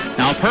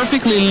 Now, a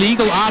perfectly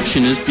legal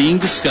option is being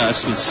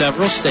discussed with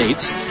several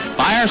states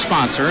by our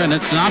sponsor, and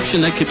it's an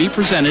option that could be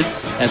presented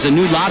as a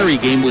new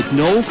lottery game with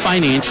no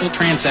financial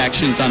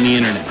transactions on the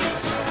Internet.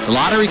 The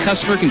lottery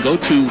customer can go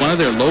to one of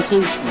their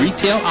local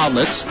retail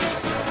outlets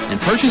and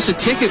purchase a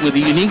ticket with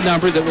a unique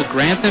number that will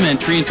grant them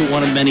entry into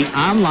one of many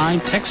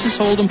online Texas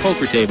Hold'em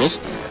poker tables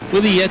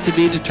with a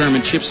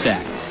yet-to-be-determined chip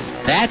stack.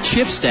 That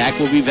chip stack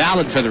will be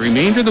valid for the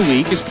remainder of the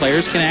week, as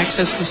players can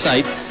access the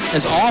site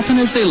as often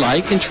as they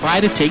like and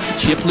try to take the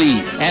chip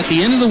lead. At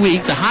the end of the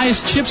week, the highest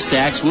chip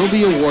stacks will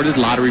be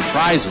awarded lottery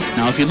prizes.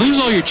 Now, if you lose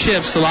all your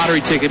chips, the lottery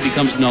ticket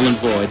becomes null and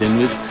void.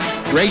 And with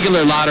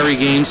regular lottery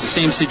games, the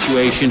same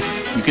situation.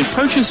 You can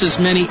purchase as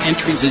many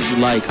entries as you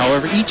like.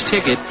 However, each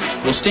ticket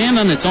will stand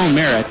on its own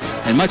merit,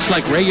 and much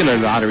like regular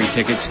lottery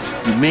tickets,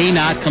 you may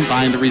not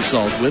combine the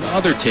result with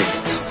other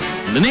tickets.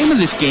 The name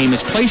of this game is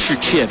Place Your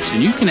Chips,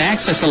 and you can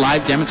access a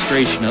live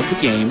demonstration of the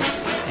game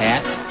at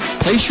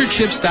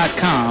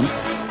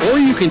placeyourchips.com, or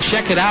you can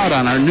check it out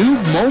on our new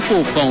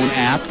mobile phone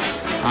app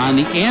on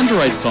the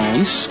Android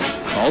phones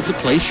called the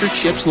Place Your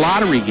Chips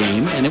Lottery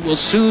Game, and it will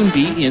soon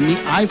be in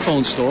the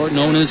iPhone store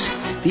known as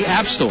the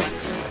App Store.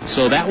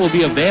 So that will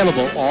be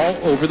available all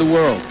over the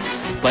world.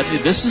 But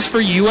this is for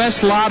U.S.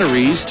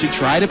 lotteries to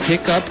try to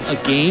pick up a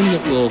game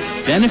that will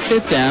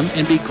benefit them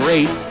and be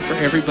great for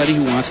everybody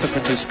who wants to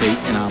participate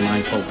in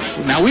online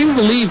poker. Now, we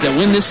believe that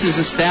when this is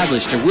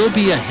established, there will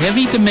be a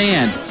heavy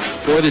demand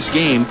for this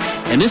game,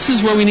 and this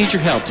is where we need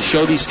your help to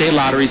show these state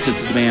lotteries that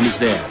the demand is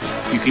there.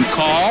 You can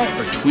call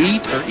or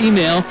tweet or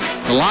email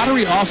the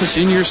lottery office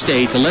in your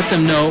state to let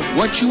them know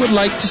what you would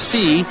like to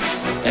see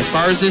as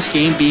far as this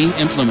game being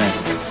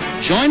implemented.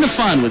 Join the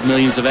fun with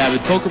millions of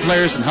avid poker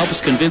players and help us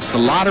convince the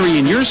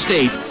lottery in your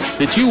state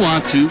that you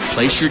want to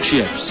place your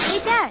chips. Hey,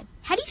 Dad,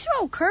 how do you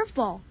throw a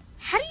curveball?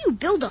 How do you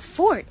build a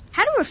fort?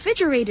 How do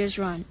refrigerators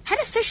run? How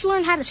do fish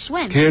learn how to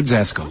swim? Kids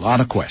ask a lot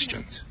of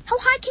questions. How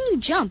high can you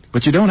jump?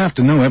 But you don't have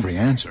to know every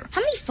answer.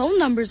 How many phone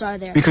numbers are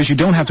there? Because you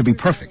don't have to be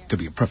perfect to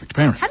be a perfect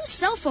parent. How do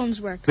cell phones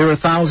work? There are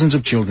thousands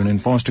of children in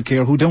foster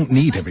care who don't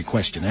need every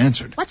question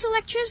answered. What's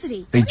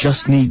electricity? They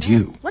just need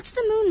you. What's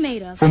the moon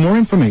made of? For more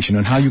information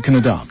on how you can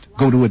adopt,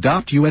 go to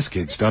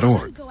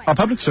adoptuskids.org. A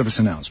public service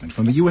announcement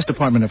from the U.S.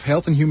 Department of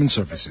Health and Human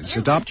Services,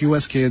 Adopt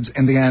U.S. Kids,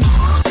 and the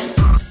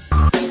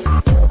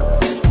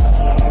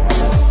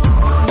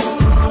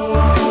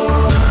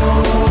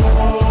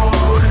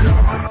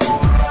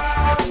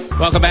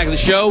Welcome back to the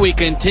show. We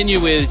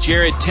continue with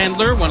Jared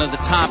Tendler, one of the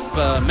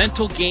top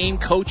mental game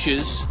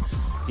coaches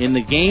in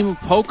the game of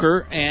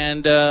poker.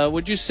 And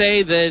would you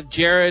say that,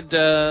 Jared,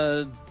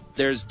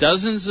 there's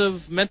dozens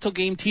of mental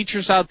game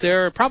teachers out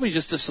there, or probably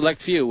just a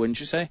select few, wouldn't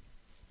you say?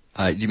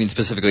 You mean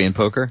specifically in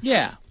poker?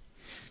 Yeah.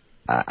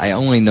 I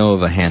only know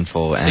of a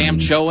handful. Sam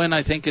Chowan,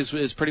 I think,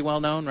 is pretty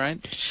well known,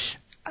 right?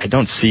 I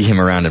don't see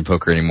him around in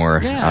poker anymore.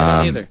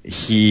 Yeah, either.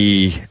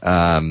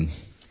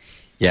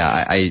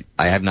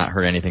 I have not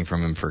heard anything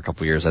from him for a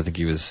couple of years. I think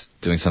he was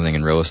doing something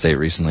in real estate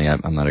recently.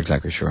 I'm not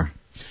exactly sure.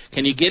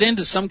 Can you get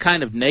into some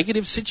kind of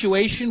negative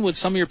situation with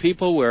some of your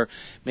people where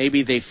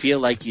maybe they feel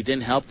like you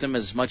didn't help them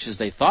as much as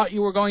they thought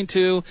you were going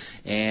to,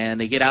 and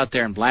they get out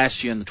there and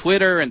blast you on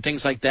Twitter and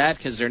things like that?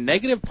 Because there are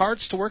negative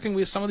parts to working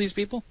with some of these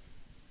people?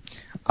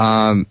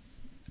 Do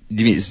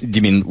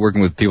you mean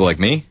working with people like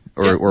me?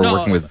 Or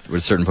working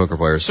with certain poker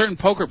players? Certain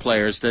poker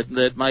players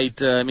that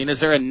might, is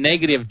there a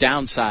negative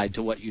downside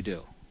to what you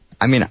do?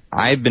 I mean,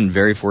 I've been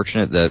very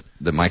fortunate that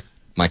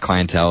my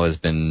clientele has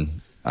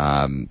been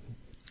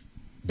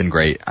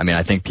great. I mean,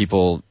 I think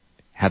people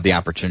have the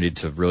opportunity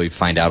to really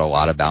find out a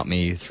lot about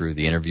me through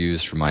the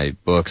interviews, from my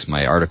books,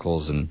 my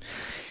articles, and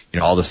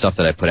all the stuff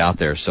that I put out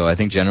there. So I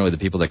think generally the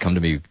people that come to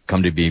me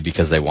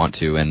because they want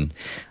to. And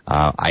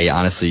I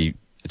honestly,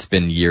 it's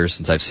been years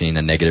since I've seen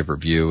a negative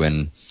review,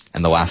 and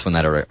the last one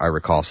that I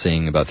recall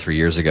seeing about 3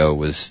 years ago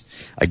was,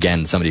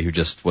 again, somebody who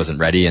just wasn't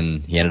ready,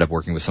 and he ended up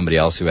working with somebody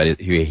else who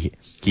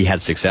he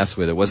had success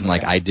with. It wasn't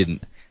like I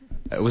didn't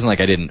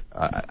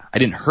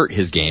hurt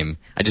his game.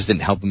 I just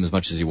didn't help him as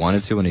much as he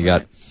wanted to, and he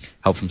got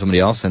help from somebody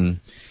else,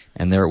 and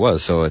there it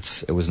was. So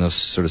it was no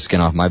sort of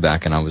skin off my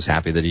back, and I was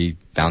happy that he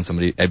found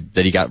somebody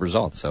that he got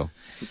results. So.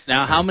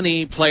 Now, how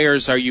many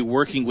players are you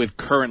working with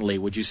currently,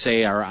 would you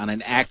say, are on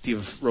an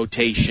active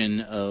rotation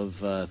of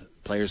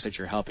players that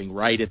you're helping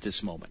right at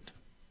this moment?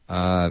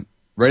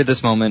 Right at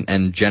this moment,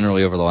 and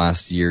generally over the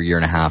last year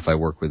and a half, I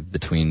work with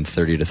between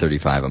 30 to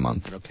 35 a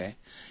month. Okay.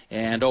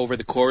 And over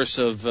the course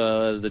of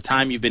the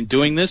time you've been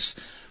doing this,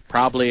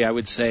 probably, I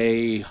would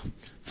say,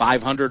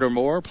 500 or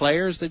more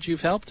players that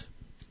you've helped?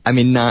 I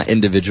mean, not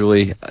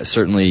individually.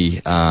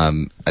 Certainly,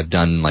 I've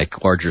done,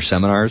 larger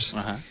seminars.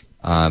 Uh-huh.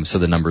 So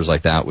the numbers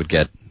like that would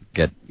get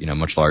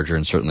much larger,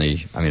 and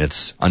certainly, I mean,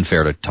 it's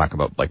unfair to talk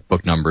about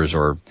book numbers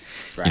or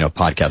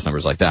podcast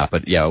numbers like that.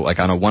 But yeah,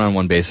 on a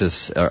one-on-one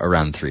basis,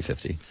 around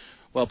 350.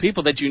 Well,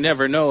 people that you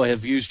never know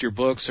have used your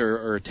books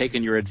or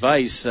taken your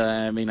advice.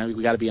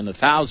 We got to be in the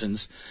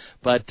thousands.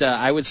 But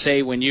I would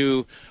say when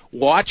you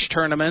watch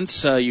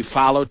tournaments, you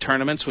follow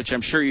tournaments, which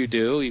I'm sure you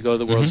do. You go to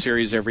the World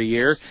Series every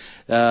year.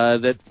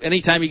 That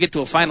anytime you get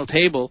to a final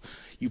table,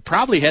 you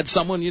probably had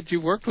someone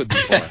you've worked with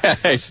before.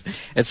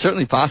 It's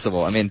certainly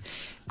possible. I mean,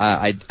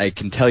 I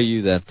can tell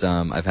you that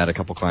I've had a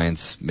couple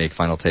clients make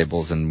final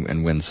tables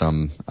and win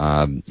some.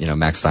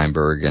 Max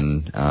Steinberg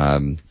and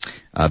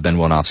Ben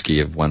Wonofsky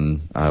have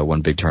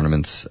won big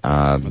tournaments.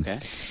 Okay.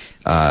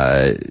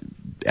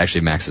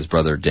 Actually, Max's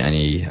brother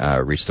Danny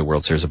reached the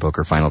World Series of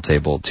Poker final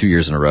table 2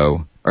 years in a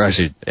row. Or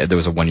actually, there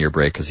was a 1 year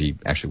break because he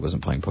actually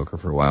wasn't playing poker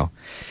for a while.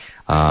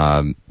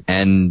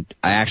 And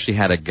I actually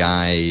had a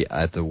guy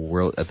at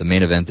the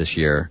main event this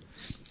year.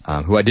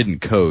 Who I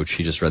didn't coach,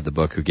 he just read the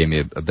book, who gave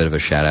me a bit of a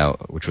shout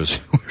out, which was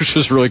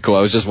really cool.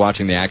 I was just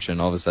watching the action,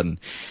 and all of a sudden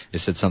they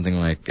said something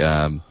like, this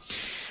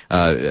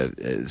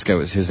guy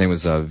his name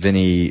was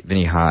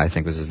Vinny Ha, I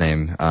think was his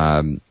name,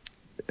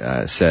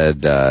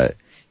 said,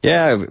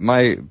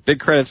 my big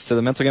credits to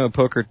the mental game of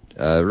poker,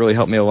 really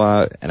helped me a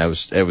lot, and it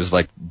was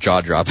like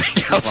jaw dropping.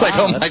 I was like,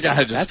 oh my god,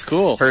 I just that's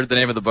cool. Heard the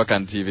name of the book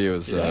on TV. It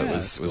was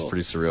cool.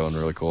 pretty surreal and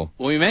really cool.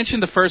 Well, we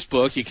mentioned the first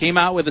book. You came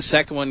out with a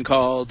second one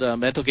called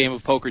Mental Game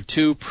of Poker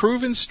 2,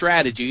 Proven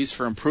Strategies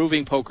for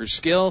Improving Poker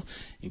Skill,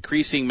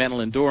 Increasing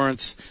Mental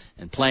Endurance,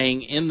 and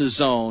Playing in the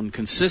Zone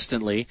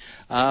Consistently.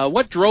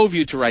 What drove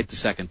you to write the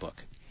second book?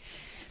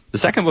 The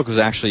second book was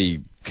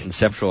actually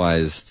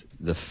conceptualized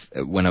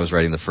when I was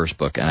writing the first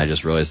book, and I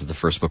just realized that the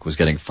first book was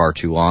getting far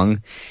too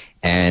long,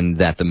 and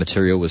that the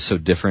material was so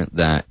different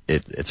that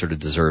it sort of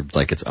deserved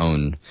its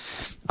own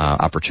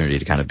opportunity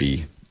to kind of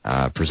be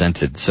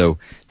presented. So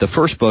the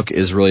first book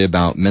is really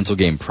about mental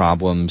game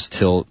problems,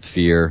 tilt,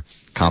 fear,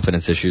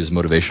 confidence issues,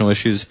 motivational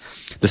issues.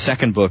 The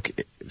second book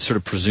sort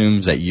of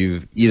presumes that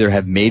you either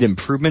have made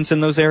improvements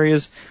in those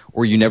areas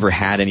or you never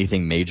had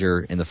anything major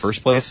in the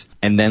first place,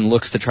 and then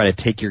looks to try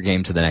to take your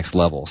game to the next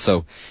level.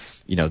 So,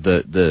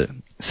 the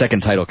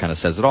second title kind of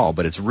says it all,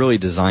 but it's really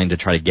designed to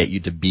try to get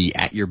you to be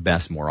at your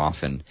best more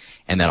often,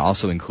 and that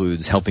also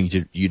includes helping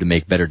you to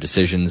make better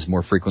decisions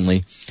more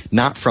frequently,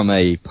 not from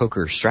a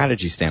poker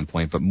strategy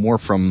standpoint, but more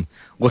from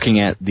looking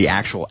at the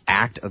actual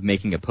act of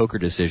making a poker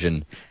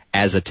decision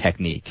as a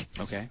technique,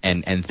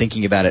 and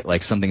thinking about it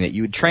like something that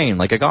you would train,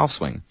 like a golf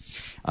swing.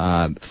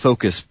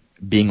 Focus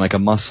being like a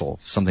muscle,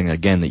 something,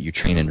 again, that you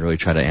train and really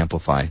try to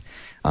amplify.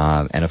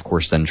 And, of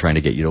course, then trying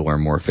to get you to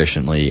learn more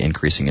efficiently,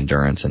 increasing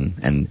endurance,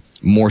 and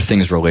more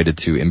things related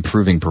to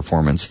improving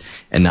performance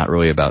and not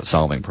really about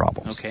solving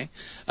problems. Okay.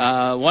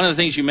 One of the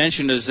things you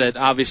mentioned is that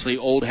obviously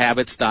old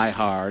habits die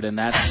hard, and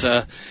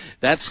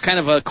that's kind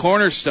of a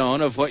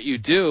cornerstone of what you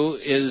do,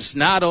 is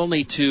not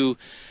only to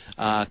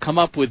come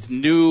up with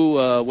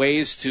new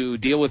ways to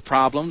deal with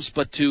problems,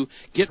 but to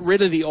get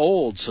rid of the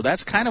old. So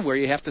that's kind of where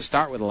you have to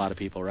start with a lot of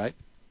people, right?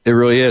 It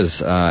really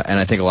is, and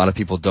I think a lot of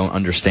people don't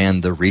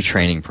understand the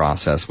retraining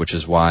process, which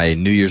is why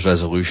New Year's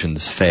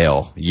resolutions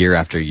fail year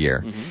after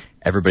year. Mm-hmm.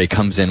 Everybody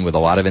comes in with a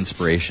lot of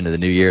inspiration to the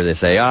new year. They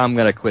say, I'm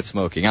going to quit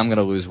smoking, I'm going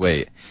to lose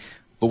weight.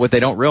 But what they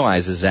don't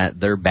realize is that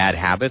their bad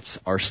habits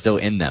are still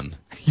in them.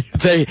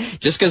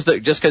 Just because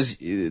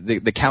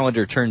the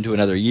calendar turned to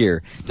another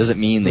year doesn't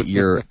mean that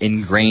your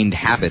ingrained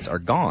habits are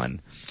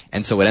gone.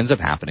 And so what ends up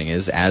happening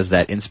is, as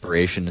that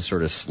inspiration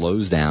sort of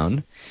slows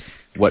down,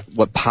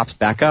 what pops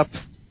back up?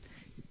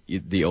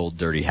 The old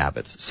dirty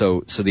habits.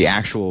 So the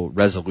actual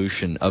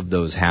resolution of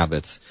those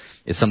habits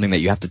is something that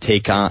you have to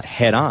take on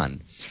head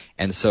on.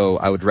 And so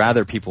I would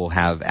rather people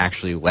have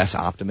actually less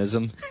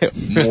optimism,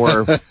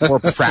 more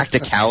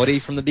practicality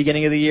from the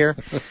beginning of the year,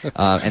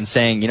 and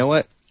saying, you know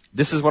what,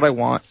 this is what I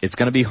want. It's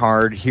going to be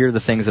hard. Here are the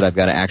things that I've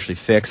got to actually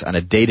fix on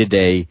a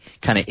day-to-day,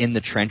 kind of in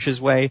the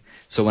trenches way.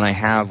 So when I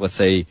have, let's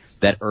say,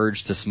 that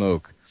urge to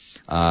smoke,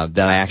 that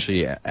I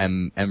actually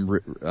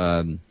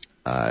am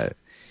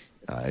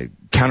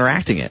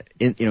counteracting it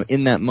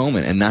in that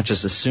moment, and not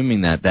just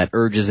assuming that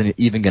urge isn't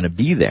even going to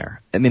be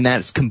there. I mean,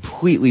 that's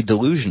completely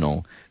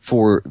delusional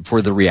for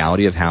the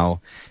reality of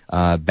how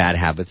bad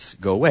habits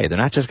go away. They're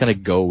not just going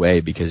to go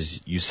away because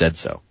you said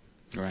so.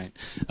 Right.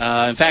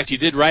 In fact, you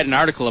did write an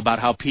article about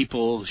how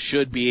people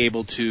should be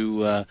able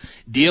to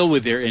deal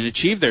with and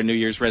achieve their New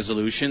Year's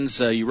resolutions.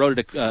 You wrote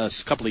it a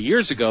couple of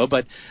years ago,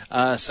 but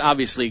it's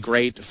obviously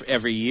great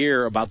every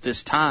year about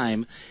this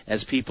time,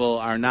 as people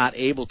are not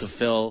able to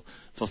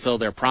fulfill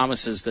their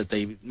promises that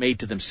they made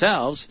to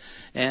themselves.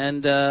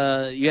 And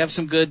you have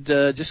some good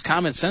just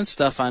common sense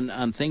stuff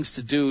on things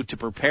to do to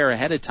prepare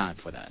ahead of time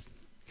for that.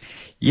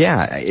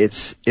 Yeah,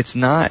 it's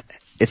not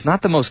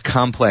the most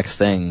complex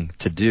thing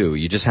to do.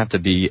 You just have to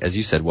be, as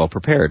you said, well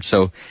prepared.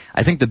 So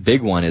I think the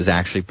big one is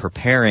actually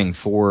preparing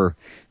for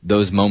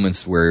those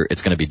moments where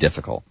it's going to be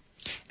difficult.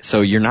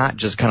 So you're not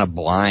just kind of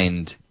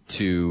blind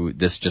to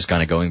this just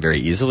kind of going very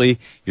easily.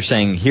 You're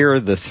saying, here are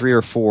the 3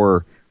 or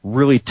 4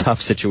 really tough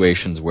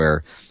situations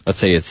where, let's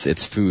say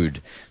it's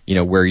food,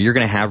 where you're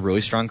going to have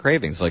really strong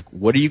cravings. Like,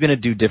 what are you going to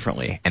do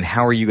differently, and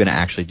how are you going to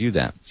actually do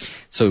that?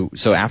 So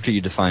after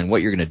you define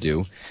what you're going to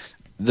do,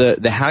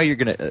 the how you're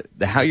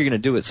going to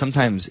do it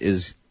sometimes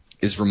is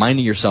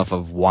reminding yourself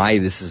of why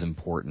this is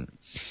important.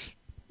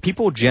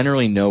 People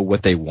generally know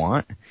what they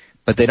want,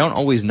 but they don't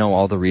always know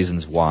all the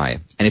reasons why.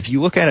 And if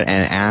you look at an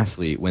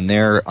athlete when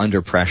they're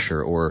under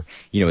pressure, or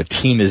a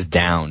team is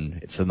down,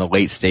 it's in the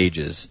late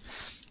stages,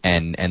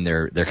 and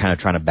they're kind of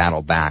trying to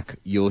battle back,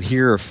 you'll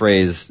hear a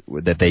phrase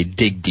that they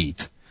dig deep.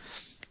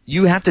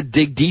 You have to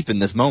dig deep in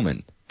this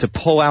moment to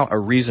pull out a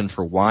reason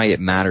for why it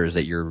matters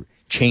that you're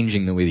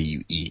changing the way that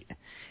you eat.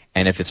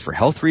 And if it's for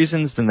health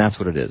reasons, then that's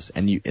what it is.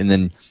 And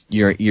then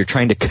you're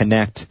trying to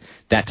connect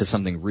that to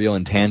something real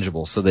and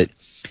tangible so that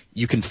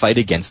you can fight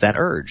against that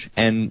urge.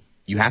 And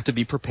you have to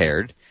be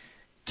prepared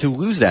to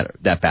lose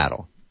that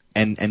battle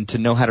and to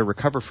know how to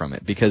recover from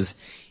it. Because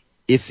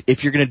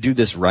if you're going to do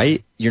this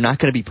right, you're not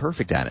going to be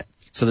perfect at it.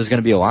 So there's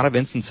going to be a lot of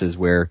instances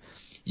where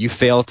you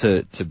fail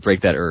to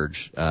break that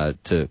urge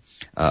to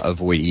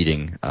avoid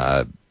eating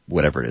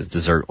whatever it is,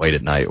 dessert late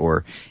at night.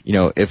 Or,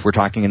 if we're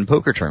talking in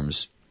poker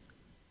terms,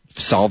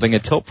 solving a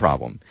tilt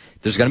problem.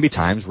 There's going to be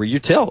times where you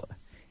tilt,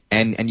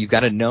 and you've got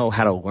to know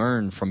how to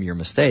learn from your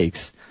mistakes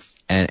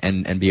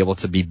and be able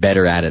to be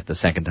better at it the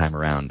second time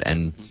around.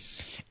 And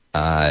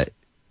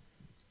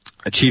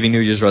achieving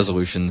New Year's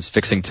resolutions,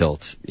 fixing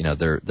tilt,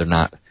 they're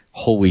not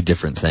wholly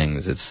different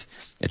things.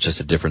 It's just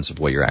a difference of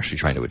what you're actually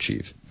trying to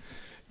achieve.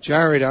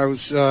 Jared,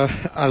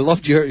 I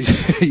loved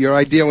your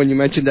idea when you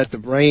mentioned that the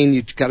brain,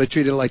 you got to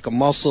treat it like a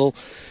muscle.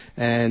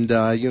 And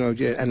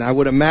and I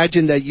would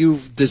imagine that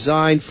you've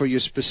designed for your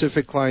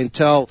specific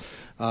clientele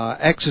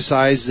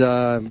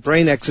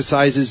brain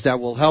exercises that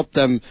will help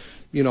them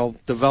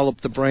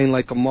develop the brain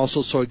like a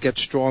muscle so it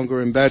gets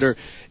stronger and better.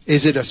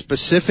 Is it a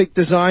specific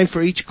design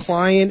for each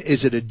client?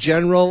 Is it a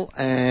general?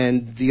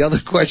 And the other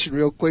question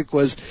real quick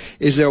was,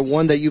 is there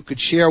one that you could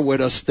share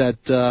with us that,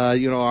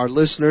 our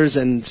listeners,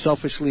 and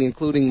selfishly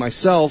including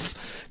myself,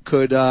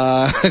 could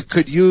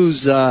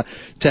use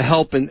to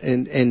help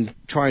in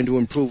trying to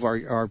improve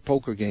our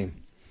poker game?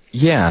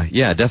 Yeah,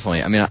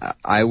 definitely. I mean,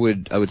 I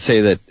would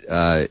say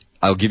that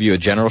I'll give you a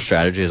general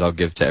strategy as I'll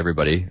give to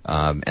everybody,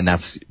 and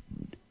that's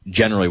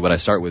generally what I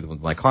start with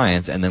my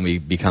clients, and then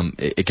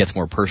it gets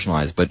more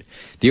personalized. But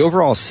the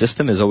overall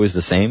system is always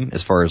the same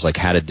as far as like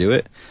how to do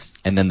it,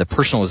 and then the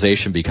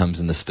personalization becomes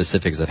in the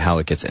specifics of how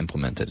it gets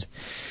implemented.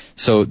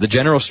 So the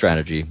general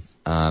strategy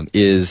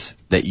is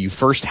that you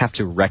first have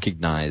to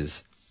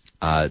recognize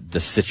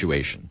the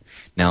situation.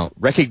 Now,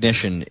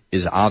 recognition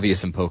is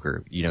obvious in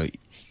poker.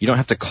 You don't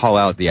have to call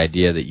out the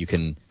idea that you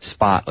can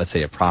spot, let's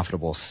say, a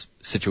profitable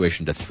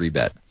situation to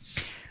 3-bet.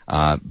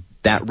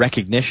 That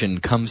recognition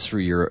comes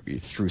through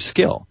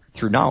skill,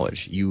 through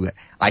knowledge.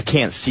 I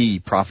can't see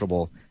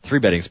profitable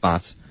 3-betting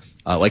spots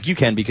like you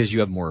can because you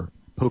have more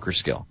poker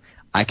skill.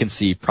 I can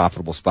see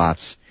profitable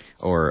spots,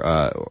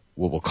 or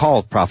what we'll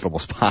call profitable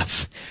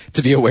spots,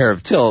 to be aware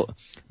of tilt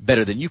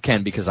better than you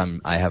can because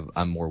I'm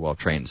more well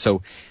trained.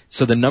 So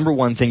the number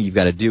one thing you've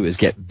got to do is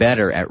get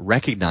better at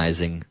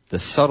recognizing the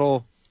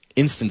subtle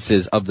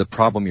instances of the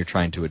problem you're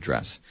trying to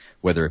address,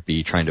 whether it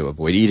be trying to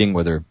avoid eating,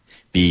 whether it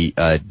be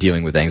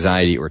dealing with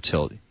anxiety or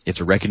tilt. You have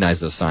to recognize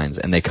those signs,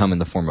 and they come in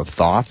the form of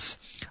thoughts,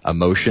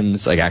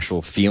 emotions, like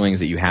actual feelings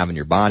that you have in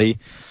your body,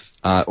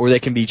 or they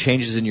can be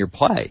changes in your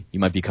play.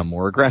 You might become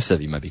more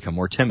aggressive. You might become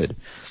more timid.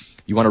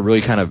 You want to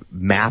really kind of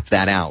map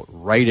that out,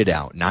 write it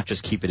out, not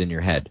just keep it in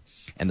your head.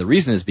 And the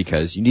reason is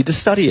because you need to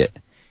study it.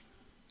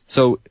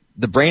 So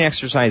the brain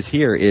exercise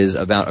here is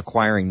about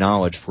acquiring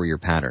knowledge for your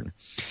pattern.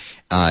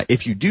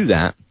 If you do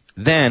that,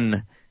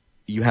 then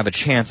you have a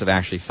chance of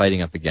actually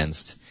fighting up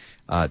against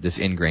this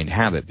ingrained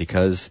habit,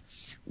 because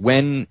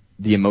when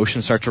the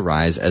emotions start to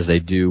rise, as they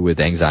do with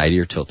anxiety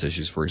or tilt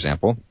issues, for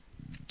example,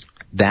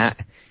 that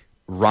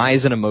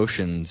rise in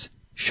emotions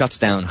shuts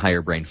down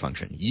higher brain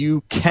function.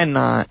 You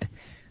cannot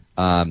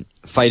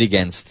fight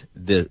against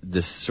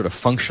this sort of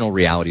functional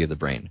reality of the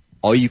brain.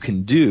 All you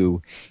can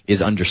do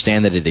is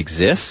understand that it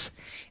exists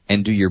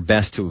and do your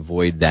best to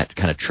avoid that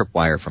kind of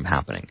tripwire from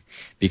happening.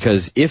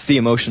 Because if the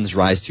emotions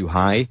rise too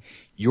high,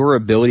 your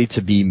ability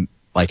to be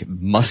like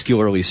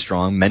muscularly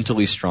strong,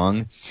 mentally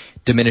strong,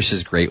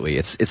 diminishes greatly.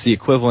 It's the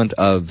equivalent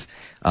of,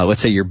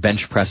 let's say you're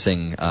bench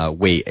pressing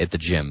weight at the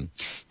gym.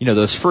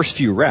 Those first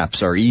few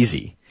reps are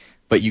easy,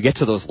 but you get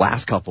to those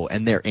last couple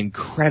and they're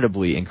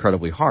incredibly,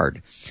 incredibly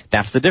hard.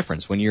 That's the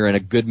difference. When you're in a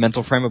good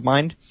mental frame of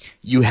mind,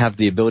 you have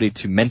the ability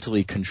to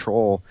mentally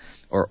control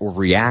or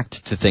react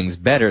to things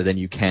better than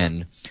you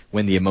can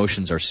when the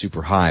emotions are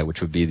super high,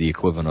 which would be the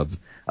equivalent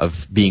of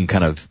being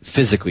kind of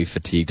physically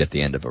fatigued at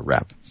the end of a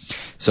rep.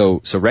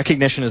 So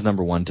recognition is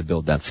number one to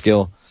build that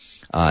skill.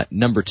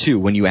 Number two,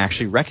 when you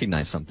actually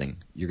recognize something,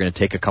 you're going to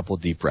take a couple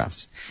deep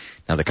breaths.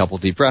 Now, the couple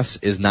deep breaths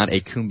is not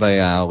a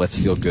kumbaya, let's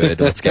feel good,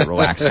 let's get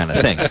relaxed kind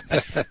of thing.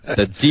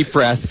 The deep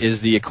breath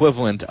is the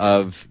equivalent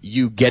of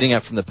you getting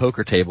up from the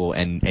poker table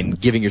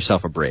and giving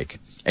yourself a break,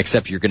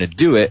 except you're going to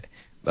do it.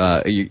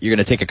 You're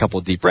going to take a couple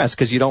of deep breaths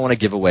because you don't want to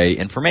give away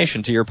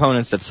information to your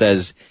opponents that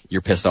says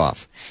you're pissed off.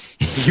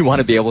 You want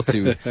to be able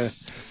to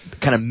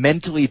kind of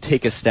mentally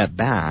take a step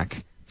back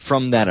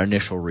from that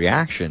initial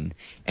reaction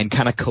and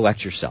kind of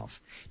collect yourself.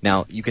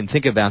 Now, you can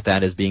think about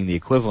that as being the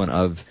equivalent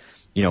of,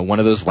 one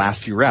of those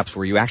last few reps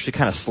where you actually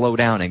kind of slow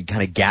down and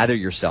kind of gather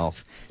yourself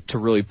to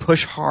really push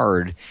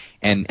hard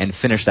and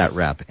finish that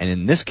rep. And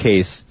in this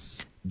case,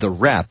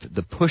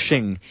 the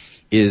pushing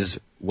is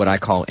what I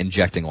call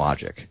injecting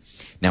logic.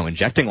 Now,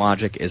 injecting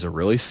logic is a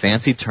really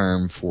fancy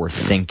term for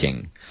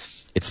thinking.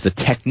 It's the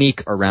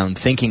technique around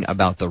thinking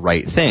about the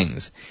right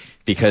things.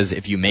 Because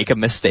if you make a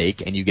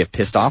mistake and you get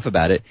pissed off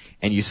about it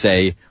and you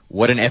say,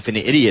 what an effing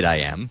idiot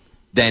I am,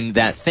 then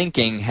that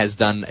thinking has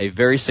done a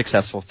very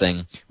successful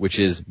thing, which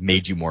is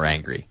made you more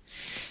angry.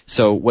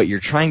 So what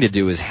you're trying to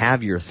do is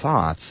have your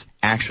thoughts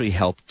actually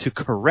help to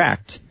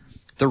correct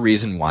the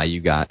reason why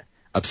you got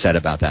upset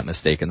about that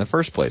mistake in the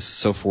first place.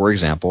 So, for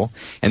example,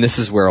 and this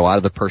is where a lot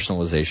of the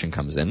personalization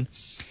comes in,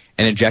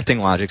 an injecting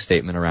logic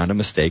statement around a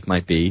mistake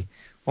might be,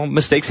 well,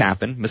 mistakes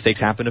happen. Mistakes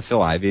happen to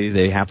Phil Ivey.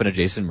 They happen to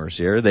Jason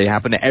Mercier. They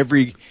happen to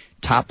every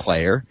top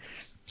player.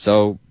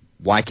 So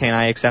why can't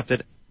I accept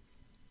it?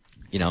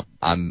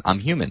 I'm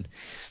human.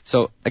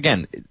 So,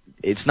 again,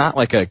 it's not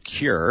like a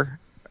cure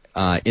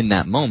in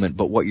that moment,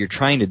 but what you're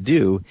trying to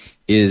do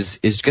is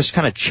just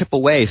kind of chip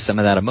away some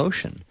of that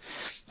emotion.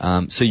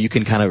 So you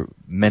can kind of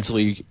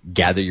mentally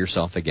gather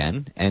yourself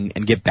again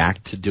and get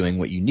back to doing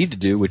what you need to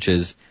do, which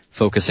is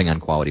focusing on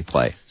quality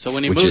play. So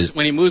when he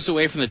moves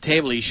away from the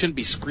table, he shouldn't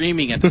be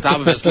screaming at the top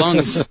of his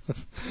lungs.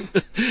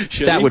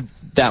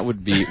 That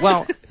would be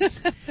well.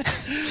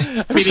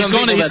 I mean,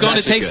 he's going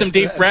to take some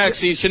deep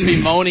breaths. He shouldn't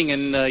be moaning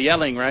and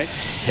yelling, right?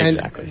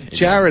 Exactly.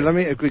 Jared, let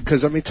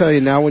me tell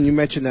you now. When you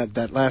mentioned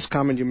that last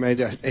comment you made,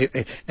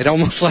 it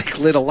almost like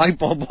lit a light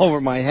bulb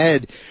over my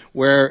head.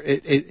 Where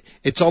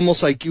it's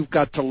almost like you've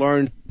got to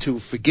learn to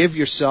forgive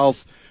yourself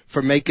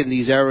for making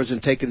these errors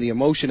and taking the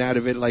emotion out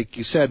of it. Like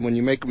you said, when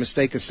you make a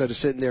mistake, instead of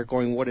sitting there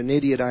going, "What an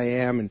idiot I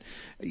am," and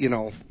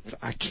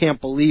I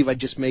can't believe I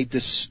just made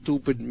this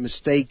stupid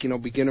mistake,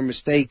 beginner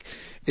mistake,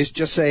 is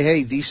just say,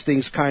 "Hey, these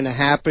things kind of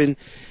happen."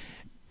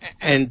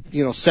 And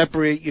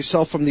separate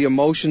yourself from the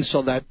emotion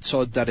so that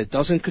it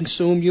doesn't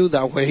consume you.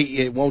 That way,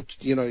 it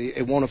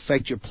won't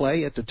affect your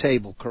play at the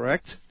table.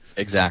 Correct?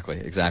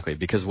 Exactly.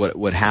 Because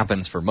what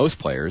happens for most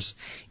players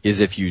is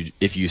if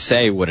you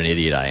say what an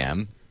idiot I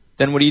am,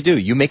 then what do?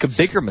 You make a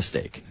bigger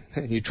mistake.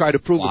 You try to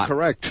prove it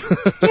correct.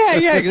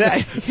 Yeah,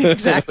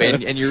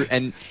 exactly.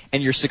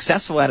 And you're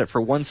successful at it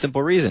for one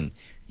simple reason: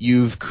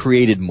 you've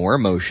created more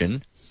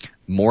emotion.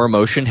 More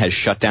emotion has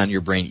shut down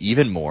your brain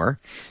even more.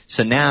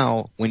 So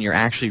now, when you're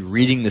actually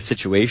reading the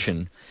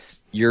situation,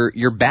 you're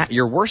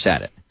worse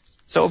at it.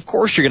 So of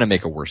course you're going to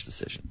make a worse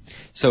decision.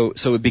 So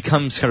it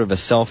becomes kind of a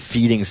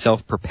self-feeding,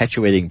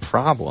 self-perpetuating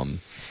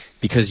problem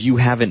because you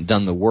haven't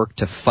done the work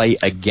to fight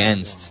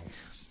against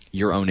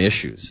your own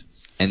issues.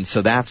 And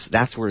so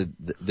that's where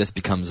this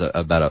becomes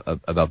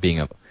about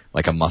being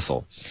like a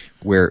muscle,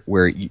 where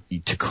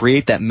to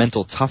create that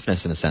mental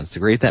toughness, in a sense, to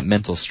create that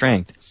mental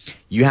strength,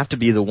 you have to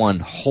be the one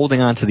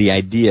holding on to the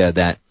idea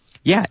that,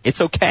 yeah, it's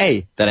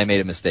okay that I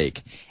made a mistake,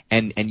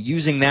 and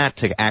using that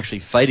to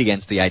actually fight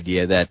against the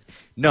idea that,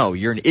 no,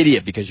 you're an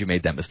idiot because you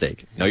made that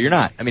mistake. No, you're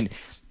not. I mean,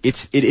 it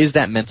is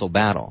that mental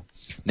battle.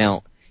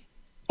 Now,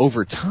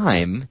 over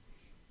time,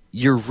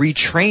 you're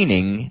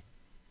retraining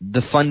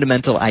the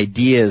fundamental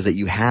ideas that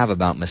you have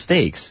about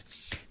mistakes.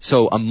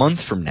 So a month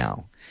from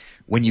now,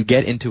 when you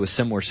get into a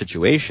similar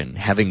situation,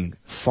 having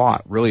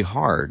fought really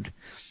hard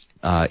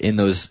in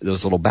those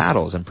little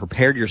battles and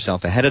prepared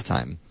yourself ahead of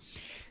time,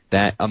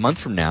 that a month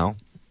from now,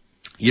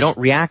 you don't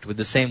react with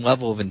the same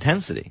level of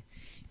intensity.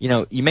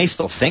 You may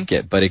still think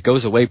it, but it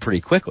goes away pretty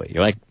quickly.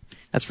 You're like,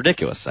 that's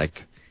ridiculous.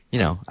 Like,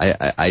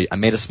 I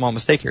made a small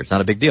mistake here. It's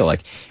not a big deal.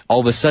 Like, all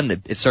of a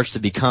sudden, it starts to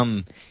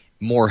become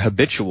more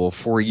habitual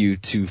for you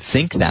to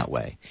think that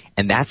way.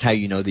 And that's how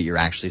you know that you're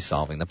actually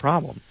solving the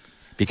problem,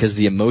 because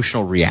the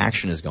emotional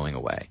reaction is going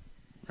away.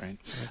 Right.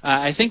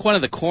 I think one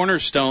of the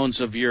cornerstones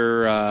of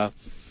your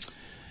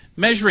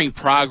measuring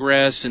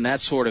progress and that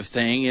sort of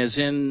thing is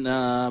in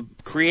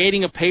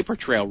creating a paper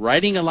trail,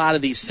 writing a lot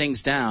of these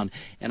things down.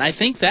 And I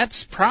think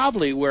that's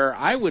probably where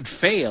I would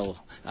fail.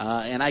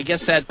 And I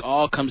guess that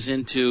all comes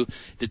into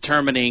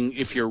determining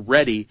if you're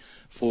ready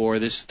for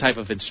this type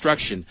of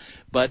instruction.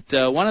 But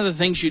one of the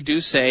things you do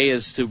say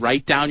is to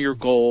write down your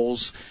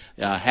goals,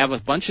 have a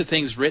bunch of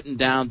things written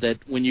down that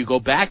when you go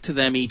back to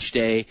them each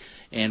day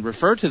and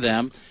refer to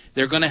them,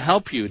 they're going to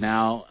help you.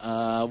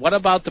 Now, what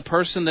about the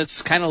person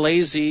that's kind of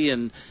lazy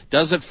and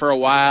does it for a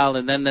while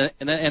and then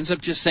ends up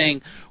just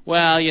saying,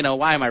 well,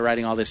 why am I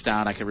writing all this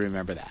down? I can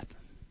remember that.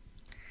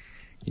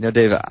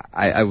 Dave,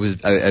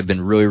 I've been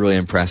really, really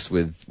impressed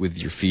with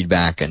your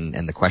feedback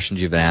and the questions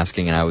you've been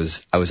asking, and I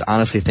was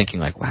honestly thinking,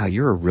 like, wow,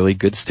 you're a really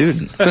good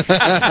student.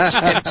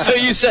 So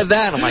you said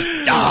that, and I'm like,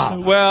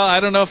 ah. Well, I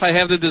don't know if I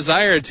have the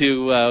desire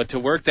to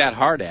work that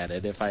hard at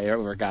it if I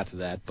ever got to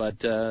that, but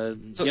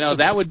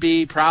that would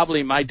be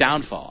probably my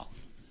downfall.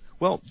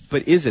 Well,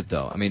 but is it,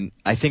 though? I mean,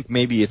 I think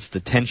maybe it's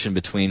the tension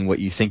between what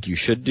you think you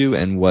should do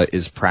and what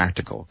is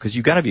practical, because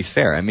you've got to be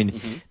fair. I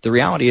mean, The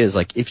reality is,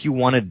 like, if you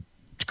wanted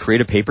to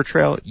create a paper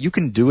trail, you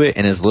can do it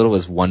in as little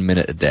as 1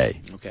 minute a day.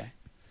 Okay.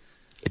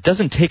 It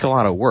doesn't take a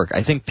lot of work.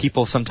 I think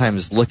people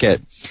sometimes look at,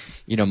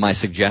 my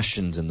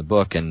suggestions in the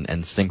book and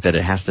think that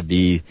it has to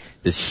be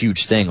this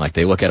huge thing. Like,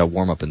 they look at a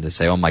warm-up and they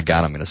say, oh, my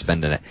God, I'm going to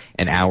spend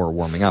an hour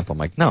warming up. I'm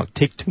like, no,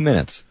 take 2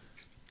 minutes.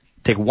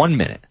 Take 1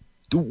 minute.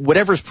 Do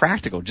whatever's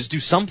practical. Just do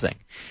something.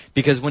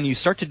 Because when you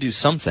start to do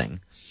something,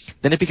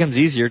 then it becomes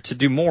easier to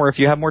do more if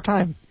you have more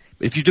time.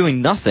 If you're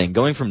doing nothing,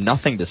 going from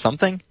nothing to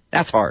something,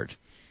 that's hard.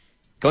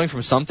 Going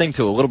from something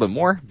to a little bit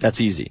more, that's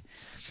easy.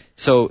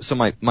 So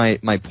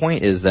my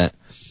point is that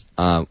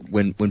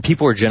when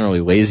people are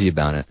generally lazy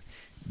about it,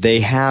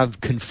 they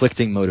have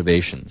conflicting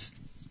motivations,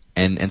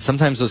 and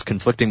sometimes those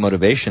conflicting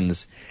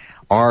motivations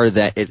are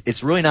that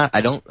it's really not.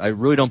 I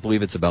really don't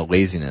believe it's about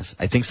laziness.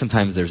 I think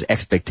sometimes there's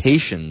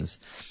expectations,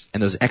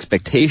 and those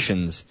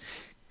expectations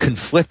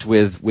conflict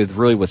with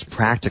really what's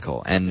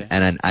practical.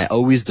 And I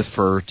always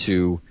defer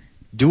to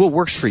do what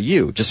works for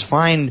you. Just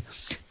find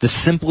the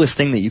simplest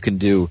thing that you can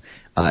do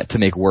to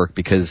make work,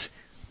 because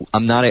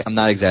I'm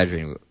not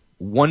exaggerating.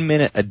 1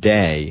 minute a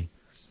day,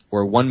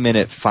 or 1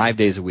 minute 5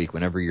 days a week,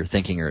 whenever you're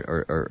thinking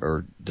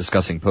or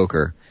discussing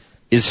poker,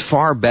 is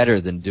far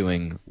better than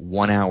doing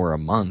 1 hour a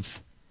month,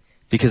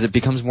 because it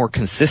becomes more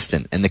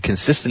consistent, and the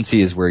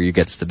consistency is where you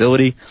get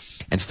stability,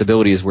 and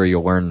stability is where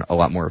you'll learn a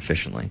lot more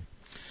efficiently.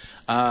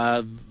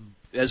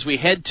 As we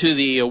head to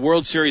the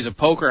World Series of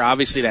Poker,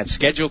 obviously that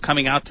schedule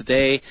coming out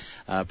today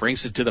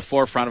brings it to the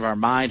forefront of our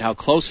mind, how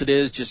close it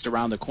is, just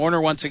around the corner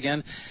once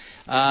again.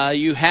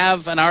 You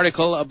have an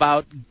article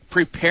about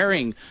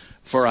preparing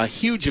for a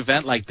huge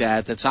event like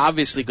that, that's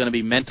obviously going to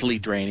be mentally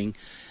draining.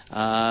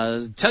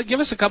 Give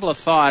us a couple of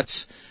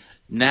thoughts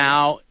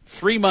now,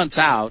 3 months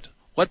out,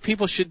 what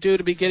people should do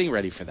to be getting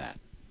ready for that.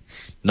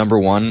 Number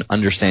one,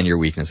 understand your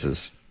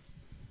weaknesses.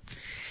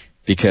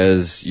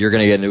 Because you're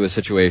going to get into a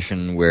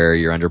situation where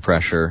you're under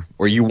pressure,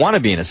 or you want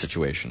to be in a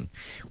situation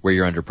where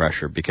you're under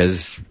pressure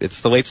because it's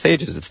the late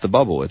stages, it's the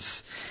bubble,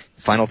 it's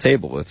final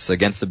table, it's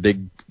against a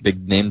big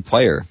named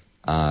player.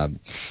 And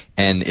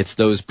it's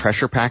those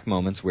pressure-packed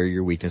moments where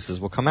your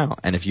weaknesses will come out.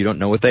 And if you don't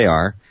know what they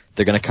are,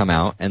 they're going to come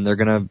out and they're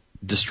going to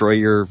destroy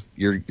your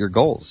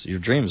goals, your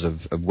dreams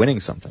of winning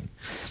something.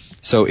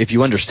 So if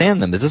you understand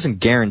them, it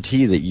doesn't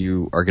guarantee that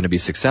you are going to be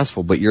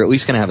successful, but you're at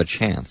least going to have a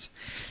chance.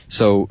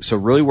 So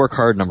really work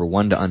hard, number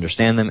one, to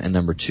understand them, and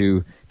number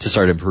two, to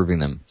start improving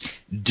them.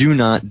 Do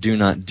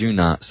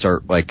not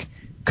start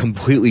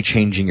completely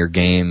changing your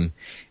game,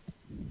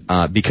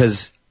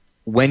 because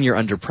when you're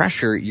under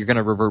pressure, you're going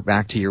to revert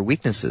back to your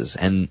weaknesses,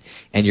 and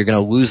you're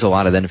going to lose a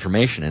lot of that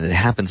information. And it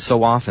happens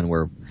so often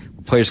where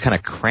players kind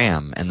of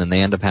cram, and then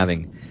they end up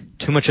having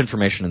too much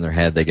information in their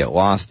head, they get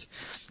lost,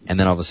 and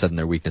then all of a sudden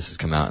their weaknesses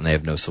come out and they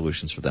have no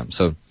solutions for them.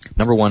 So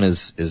number one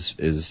is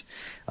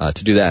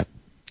to do that.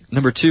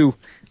 Number two,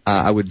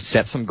 I would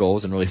set some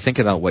goals and really think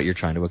about what you're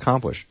trying to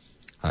accomplish.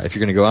 If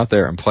you're going to go out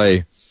there and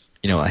play,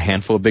 a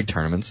handful of big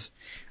tournaments,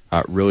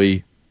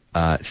 really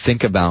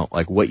think about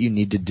what you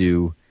need to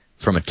do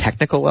from a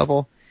technical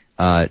level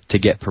to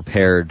get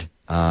prepared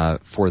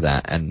for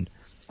that. And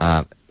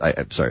not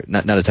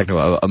a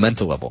technical, a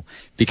mental level,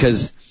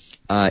 because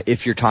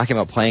if you're talking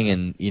about playing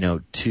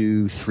in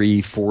 2,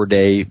 3, 4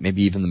 day,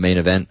 maybe even the main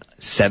event,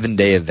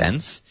 7-day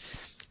events,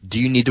 do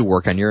you need to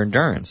work on your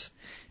endurance?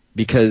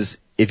 Because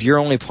if you're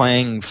only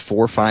playing 4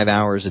 or 5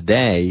 hours a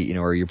day,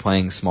 or you're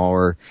playing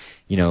smaller,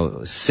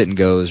 sit and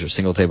goes or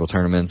single table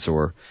tournaments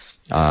or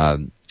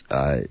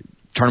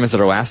tournaments that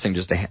are lasting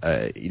just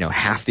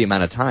half the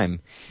amount of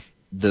time,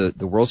 the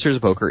World Series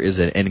of Poker is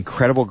an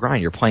incredible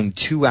grind. You're playing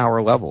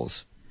 2-hour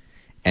levels,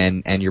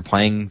 and you're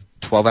playing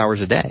 12 hours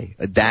a day.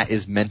 That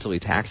is mentally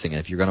taxing,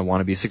 and if you're going to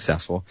want to be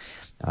successful,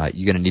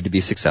 you're going to need to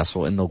be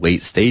successful in the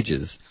late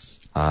stages.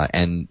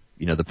 And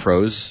the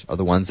pros are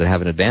the ones that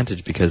have an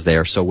advantage because they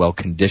are so well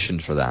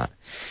conditioned for that.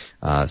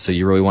 So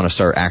you really want to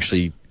start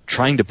actually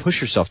trying to push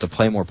yourself to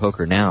play more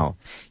poker now.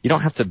 You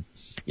don't have to,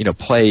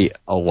 play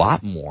a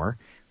lot more,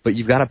 but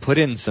you've got to put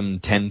in some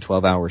 10,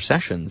 12-hour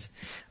sessions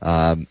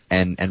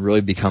and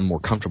really become more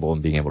comfortable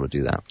in being able to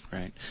do that.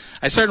 Right.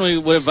 I certainly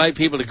would invite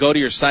people to go to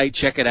your site,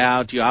 check it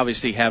out. You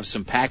obviously have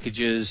some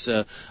packages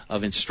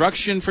of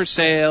instruction for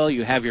sale.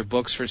 You have your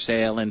books for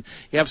sale, and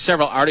you have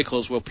several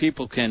articles where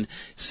people can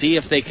see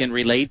if they can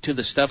relate to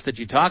the stuff that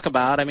you talk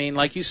about. I mean,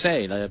 like you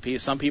say,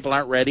 some people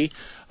aren't ready.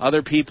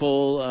 Other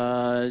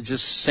people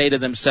just say to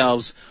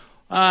themselves,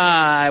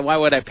 why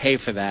would I pay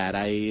for that?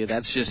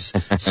 That's just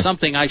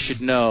something I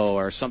should know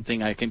or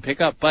something I can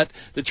pick up. But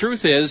the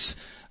truth is,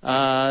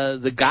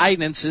 the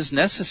guidance is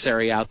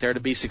necessary out there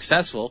to be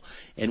successful.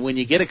 And when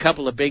you get a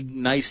couple of big,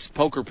 nice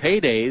poker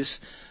paydays,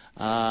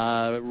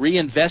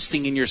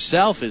 reinvesting in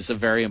yourself is a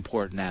very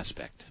important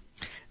aspect.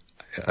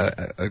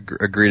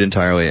 Agreed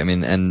entirely. I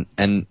mean,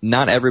 and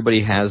not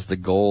everybody has the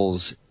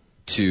goals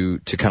to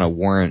kind of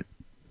warrant,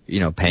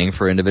 paying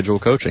for individual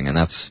coaching, and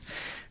that's,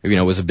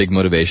 was a big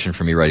motivation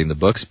for me writing the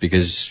books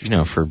because,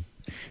 for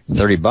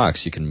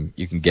 $30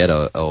 you can get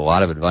a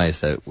lot of advice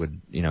that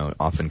would,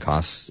 often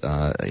cost,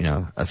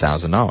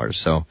 $1,000.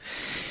 So,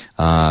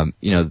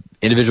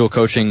 individual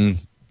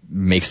coaching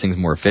makes things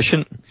more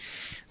efficient,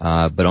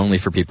 but only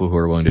for people who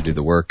are willing to do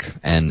the work.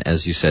 And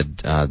as you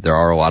said, there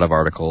are a lot of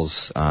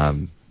articles,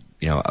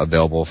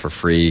 available for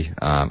free.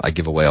 I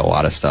give away a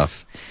lot of stuff,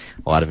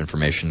 a lot of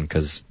information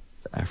because,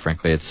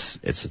 frankly,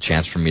 it's a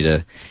chance for me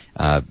to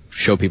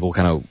show people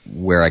kind of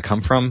where I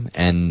come from,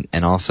 and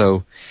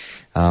also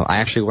I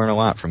actually learn a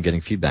lot from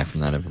getting feedback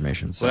from that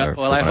information. So I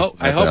hope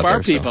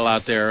our people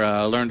out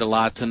there learned a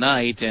lot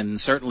tonight, and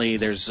certainly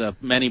there's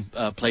many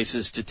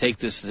places to take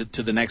this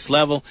to the next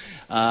level.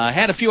 I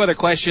had a few other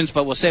questions,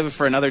 but we'll save it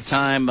for another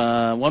time.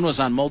 One was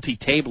on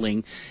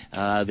multi-tabling,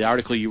 the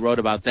article you wrote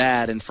about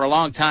that, and for a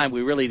long time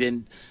we really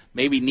didn't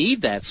maybe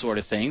need that sort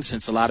of thing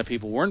since a lot of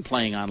people weren't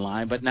playing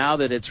online. But now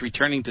that it's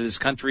returning to this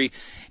country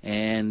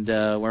and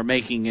we're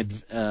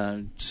making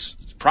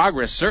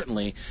progress,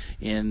 certainly,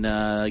 in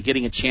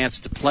getting a chance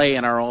to play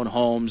in our own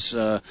homes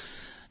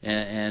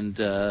and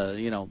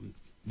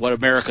what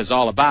America's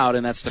all about,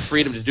 and that's the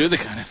freedom to do the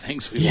kind of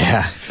things we want.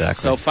 Yeah,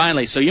 exactly. So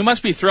finally, you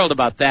must be thrilled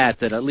about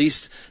that at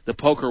least the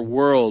poker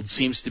world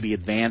seems to be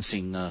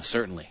advancing,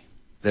 certainly.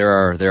 There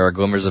are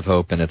glimmers of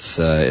hope, and it's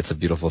a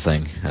beautiful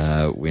thing.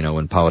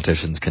 When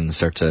politicians can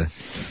start to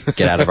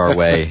get out of our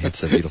way,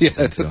 it's a beautiful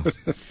thing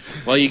too.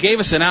 Well, you gave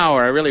us an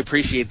hour. I really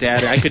appreciate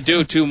that. I could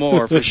do 2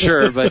 more for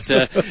sure, but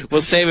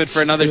we'll save it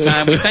for another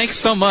time.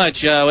 Thanks so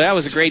much. That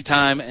was a great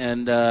time,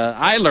 and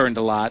I learned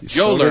a lot.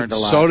 Joe learned a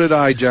lot. So did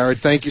I, Jared.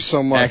 Thank you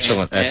so much.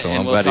 Excellent.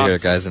 I'm glad to hear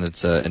it, guys, and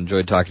it's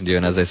enjoyed talking to you.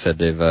 And as I said,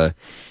 Dave,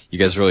 you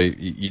guys really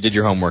you did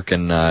your homework,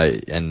 and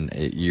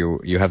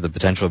you have the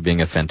potential of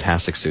being a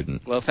fantastic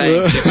student. Well,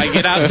 thanks. If I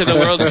get out to the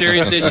World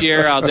Series this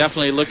year, I'll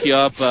definitely look you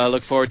up.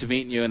 Look forward to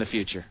meeting you in the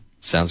future.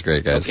 Sounds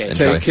great, guys. Okay.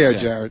 Enjoy. Take care,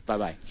 Jared.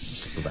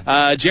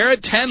 Bye-bye.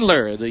 Jared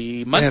Tendler,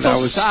 the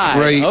mental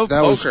side of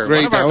that poker. Was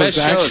great. One of our that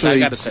best was shows, I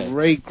got to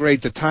say.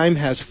 Great. The time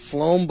has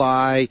flown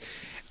by.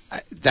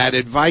 That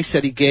advice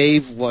that he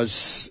gave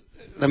was,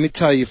 let me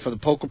tell you, for the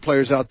poker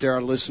players out there,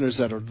 our listeners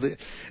that are,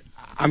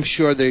 I'm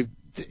sure they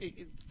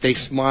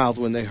smiled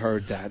when they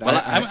heard that. Well,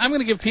 I'm going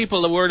to give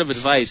people a word of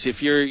advice.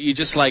 If you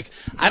just like,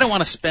 I don't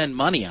want to spend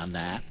money on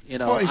that.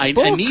 I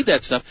need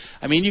that stuff.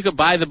 I mean, you could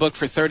buy the book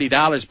for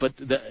 $30, but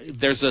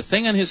there's a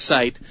thing on his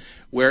site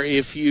where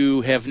if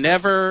you have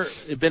never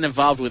been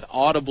involved with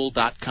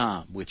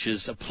Audible.com, which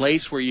is a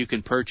place where you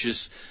can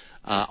purchase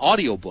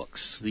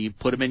audiobooks. You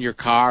put them in your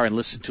car and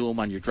listen to them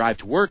on your drive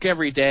to work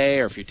every day,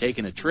 or if you're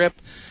taking a trip.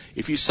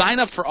 If you sign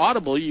up for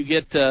Audible, you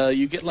get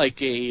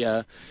like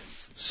a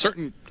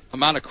certain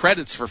amount of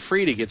credits for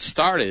free to get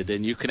started,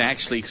 and you can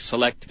actually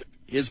select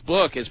his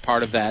book as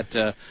part of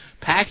that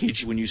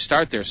package when you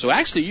start there. So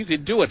actually, you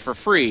could do it for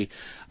free.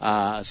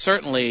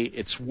 Certainly,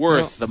 it's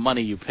worth the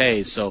money you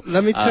pay. So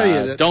let me tell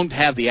you, don't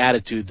have the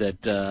attitude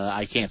that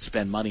I can't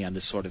spend money on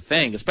this sort of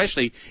thing,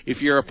 especially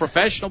if you're a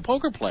professional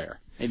poker player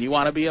and you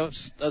want to be a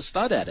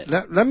stud at it.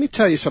 Let me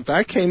tell you something.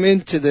 I came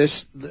into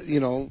this,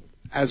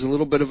 as a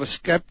little bit of a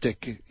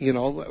skeptic,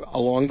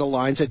 along the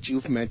lines that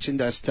you've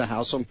mentioned as to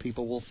how some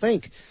people will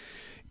think.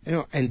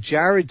 And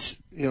Jared's,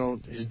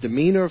 his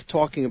demeanor of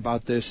talking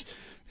about this,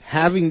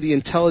 having the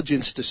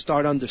intelligence to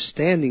start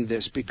understanding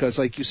this, because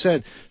like you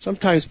said,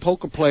 sometimes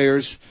poker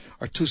players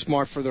are too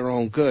smart for their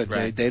own good.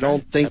 Right. They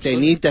don't think they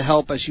need the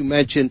help, as you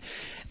mentioned,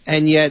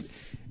 and yet,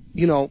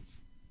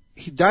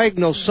 he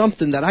diagnosed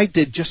something that I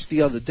did just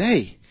the other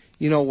day,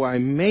 where I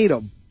made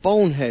a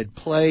bonehead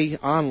play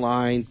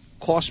online,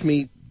 cost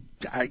me,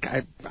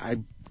 I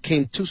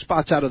came 2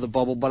 spots out of the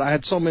bubble, but I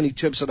had so many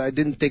chips that I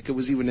didn't think it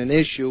was even an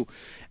issue,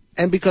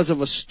 and because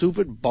of a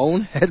stupid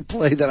bonehead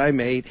play that I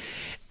made,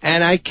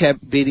 and I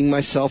kept beating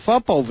myself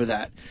up over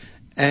that.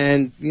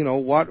 And,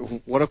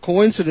 what a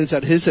coincidence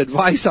that his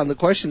advice on the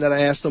question that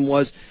I asked him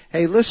was,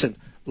 hey, listen,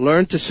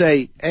 learn to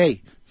say,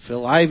 hey,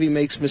 Phil Ivey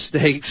makes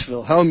mistakes,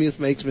 Phil Hellmuth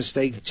makes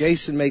mistakes,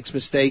 Jason makes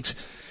mistakes.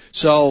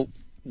 So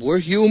we're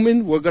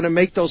human. We're going to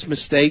make those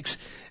mistakes.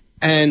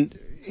 And,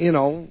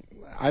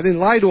 I didn't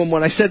lie to him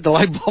when I said the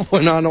light bulb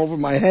went on over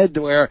my head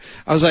to where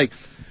I was like,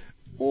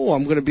 oh,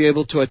 I'm going to be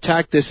able to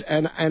attack this.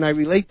 And I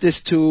relate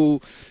this to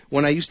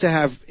when I used to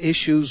have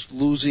issues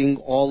losing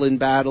all-in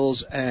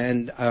battles,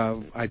 and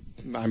I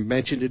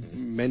mentioned it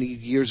many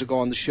years ago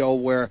on the show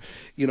where,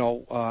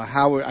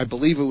 Howard, I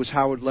believe it was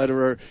Howard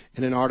Lederer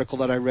in an article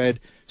that I read,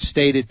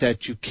 stated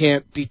that you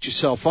can't beat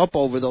yourself up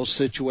over those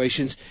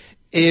situations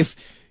if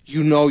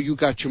you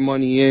got your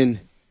money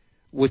in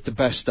with the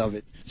best of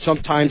it.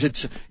 Sometimes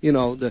it's,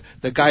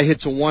 the guy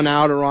hits a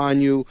one-outer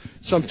on you.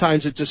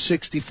 Sometimes it's a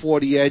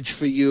 60-40 edge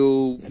for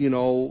you.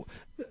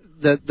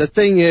 The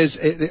thing is,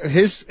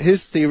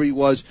 his theory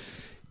was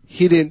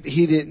he didn't,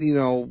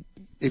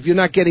 if you're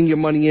not getting your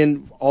money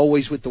in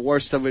always with the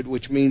worst of it,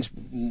 which means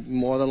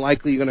more than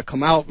likely you're going to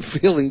come out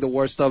feeling the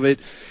worst of it,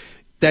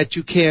 that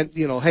you can't,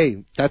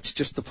 hey, that's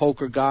just the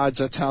poker gods.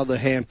 That's how the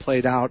hand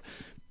played out.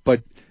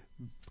 But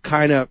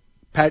kind of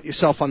pat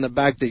yourself on the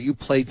back that you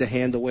played the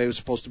hand the way it was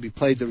supposed to be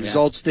played. The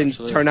results didn't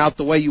turn out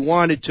the way you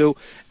wanted to.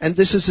 And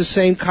this is the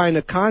same kind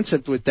of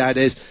concept with that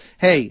is,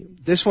 hey,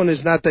 this one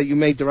is not that you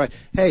made the right.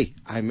 Hey,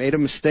 I made a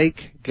mistake.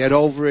 Get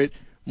over it.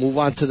 Move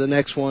on to the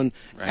next one,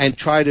 and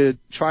try to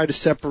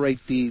separate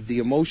the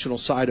emotional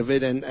side of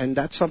it. And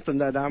that's something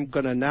that I'm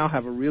going to now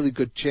have a really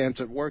good chance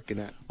at working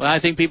at. Well,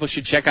 I think people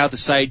should check out the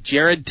site,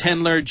 Jared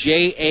Tendler,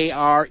 Jared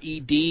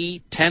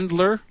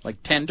Tendler, like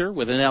tender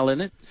with an L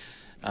in it.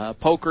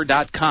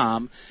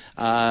 Poker.com.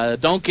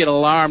 Don't get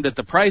alarmed at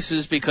the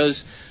prices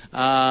because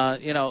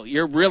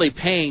you're really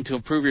paying to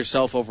improve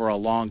yourself over a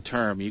long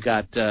term. You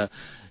got,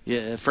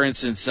 for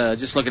instance,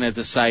 just looking at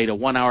the site, a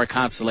 1-hour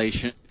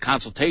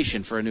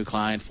consultation for a new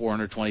client,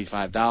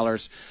 $425,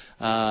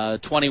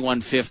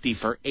 $2,150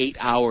 for 8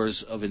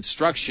 hours of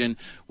instruction,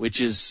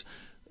 which is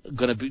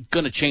going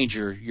to change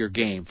your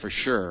game for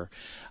sure.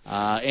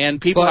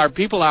 And people are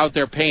out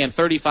there paying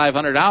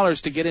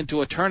 $3,500 to get into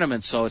a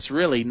tournament, so it's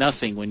really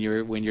nothing when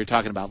you're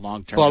talking about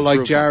long-term. Well,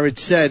 like Jared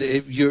said,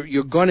 if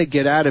you're going to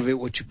get out of it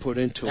what you put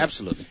into it.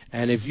 Absolutely.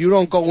 And if you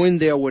don't go in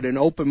there with an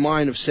open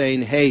mind of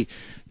saying, hey,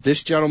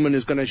 this gentleman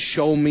is going to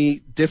show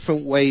me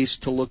different ways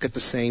to look at the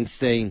same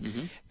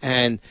thing,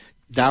 and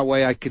that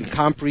way I can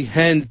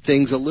comprehend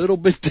things a little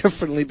bit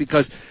differently,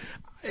 because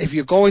if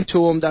you're going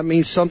to them, that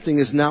means something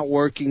is not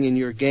working in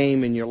your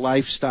game, in your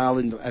lifestyle,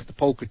 at the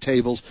poker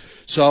tables.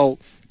 So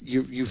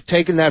you've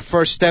taken that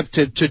first step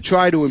to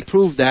try to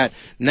improve that.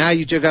 Now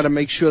you just got to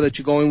make sure that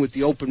you're going with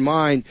the open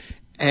mind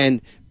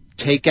and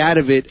take out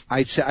of it.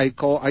 I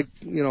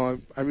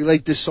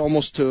relate this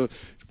almost to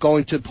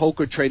going to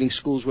poker trading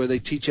schools where they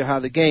teach you how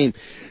the game.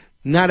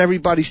 not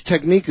everybody's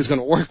technique is going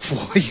to work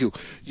for you.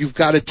 You've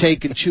got to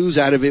take and choose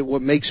out of it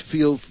what makes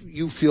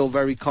you feel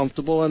very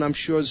comfortable, and I'm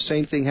sure the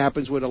same thing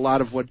happens with a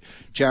lot of what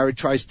Jared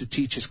tries to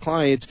teach his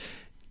clients.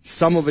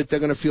 Some of it they're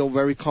going to feel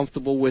very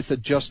comfortable with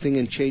adjusting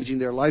and changing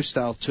their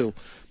lifestyle to.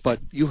 But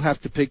you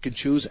have to pick and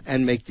choose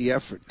and make the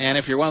effort. And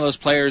if you're one of those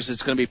players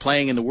that's going to be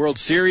playing in the World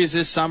Series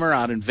this summer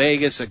out in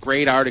Vegas, a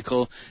great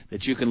article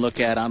that you can look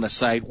at on the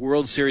site,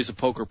 World Series of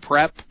Poker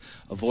Prep,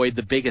 Avoid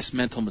the Biggest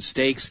Mental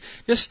Mistakes.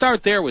 Just start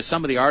there with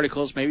some of the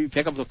articles. Maybe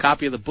pick up a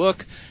copy of the book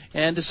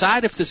and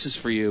decide if this is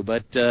for you.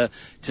 But to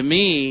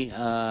me,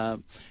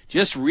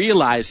 just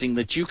realizing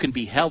that you can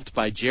be helped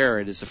by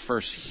Jared is the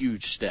first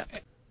huge step.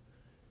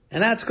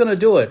 And that's going to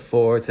do it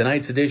for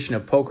tonight's edition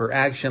of Poker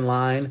Action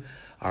Line,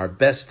 our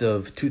best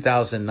of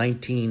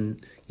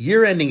 2019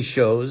 year-ending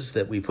shows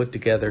that we put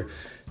together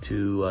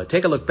to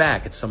take a look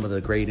back at some of the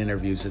great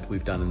interviews that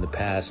we've done in the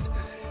past.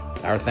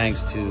 Our thanks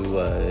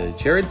to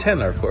Jared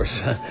Tendler, of course,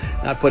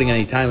 not putting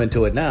any time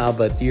into it now,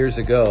 but years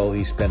ago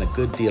he spent a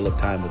good deal of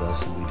time with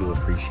us, and we do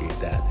appreciate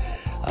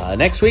that.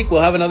 Next week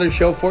we'll have another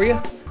show for you.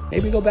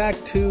 Maybe go back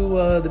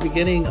to the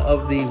beginning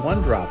of the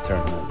one-drop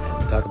tournament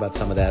and talk about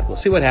some of that. We'll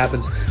see what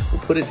happens.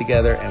 We'll put it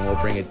together, and we'll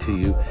bring it to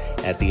you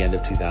at the end of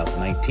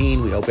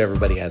 2019. We hope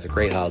everybody has a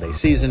great holiday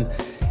season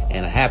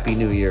and a happy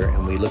new year,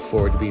 and we look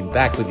forward to being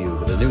back with you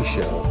with a new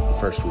show the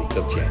first week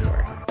of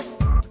January.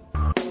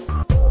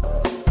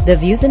 The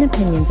views and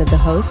opinions of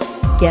the hosts,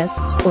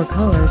 guests, or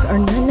callers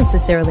are not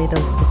necessarily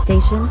those of the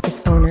station,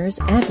 its owners,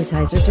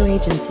 advertisers, or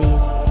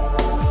agencies.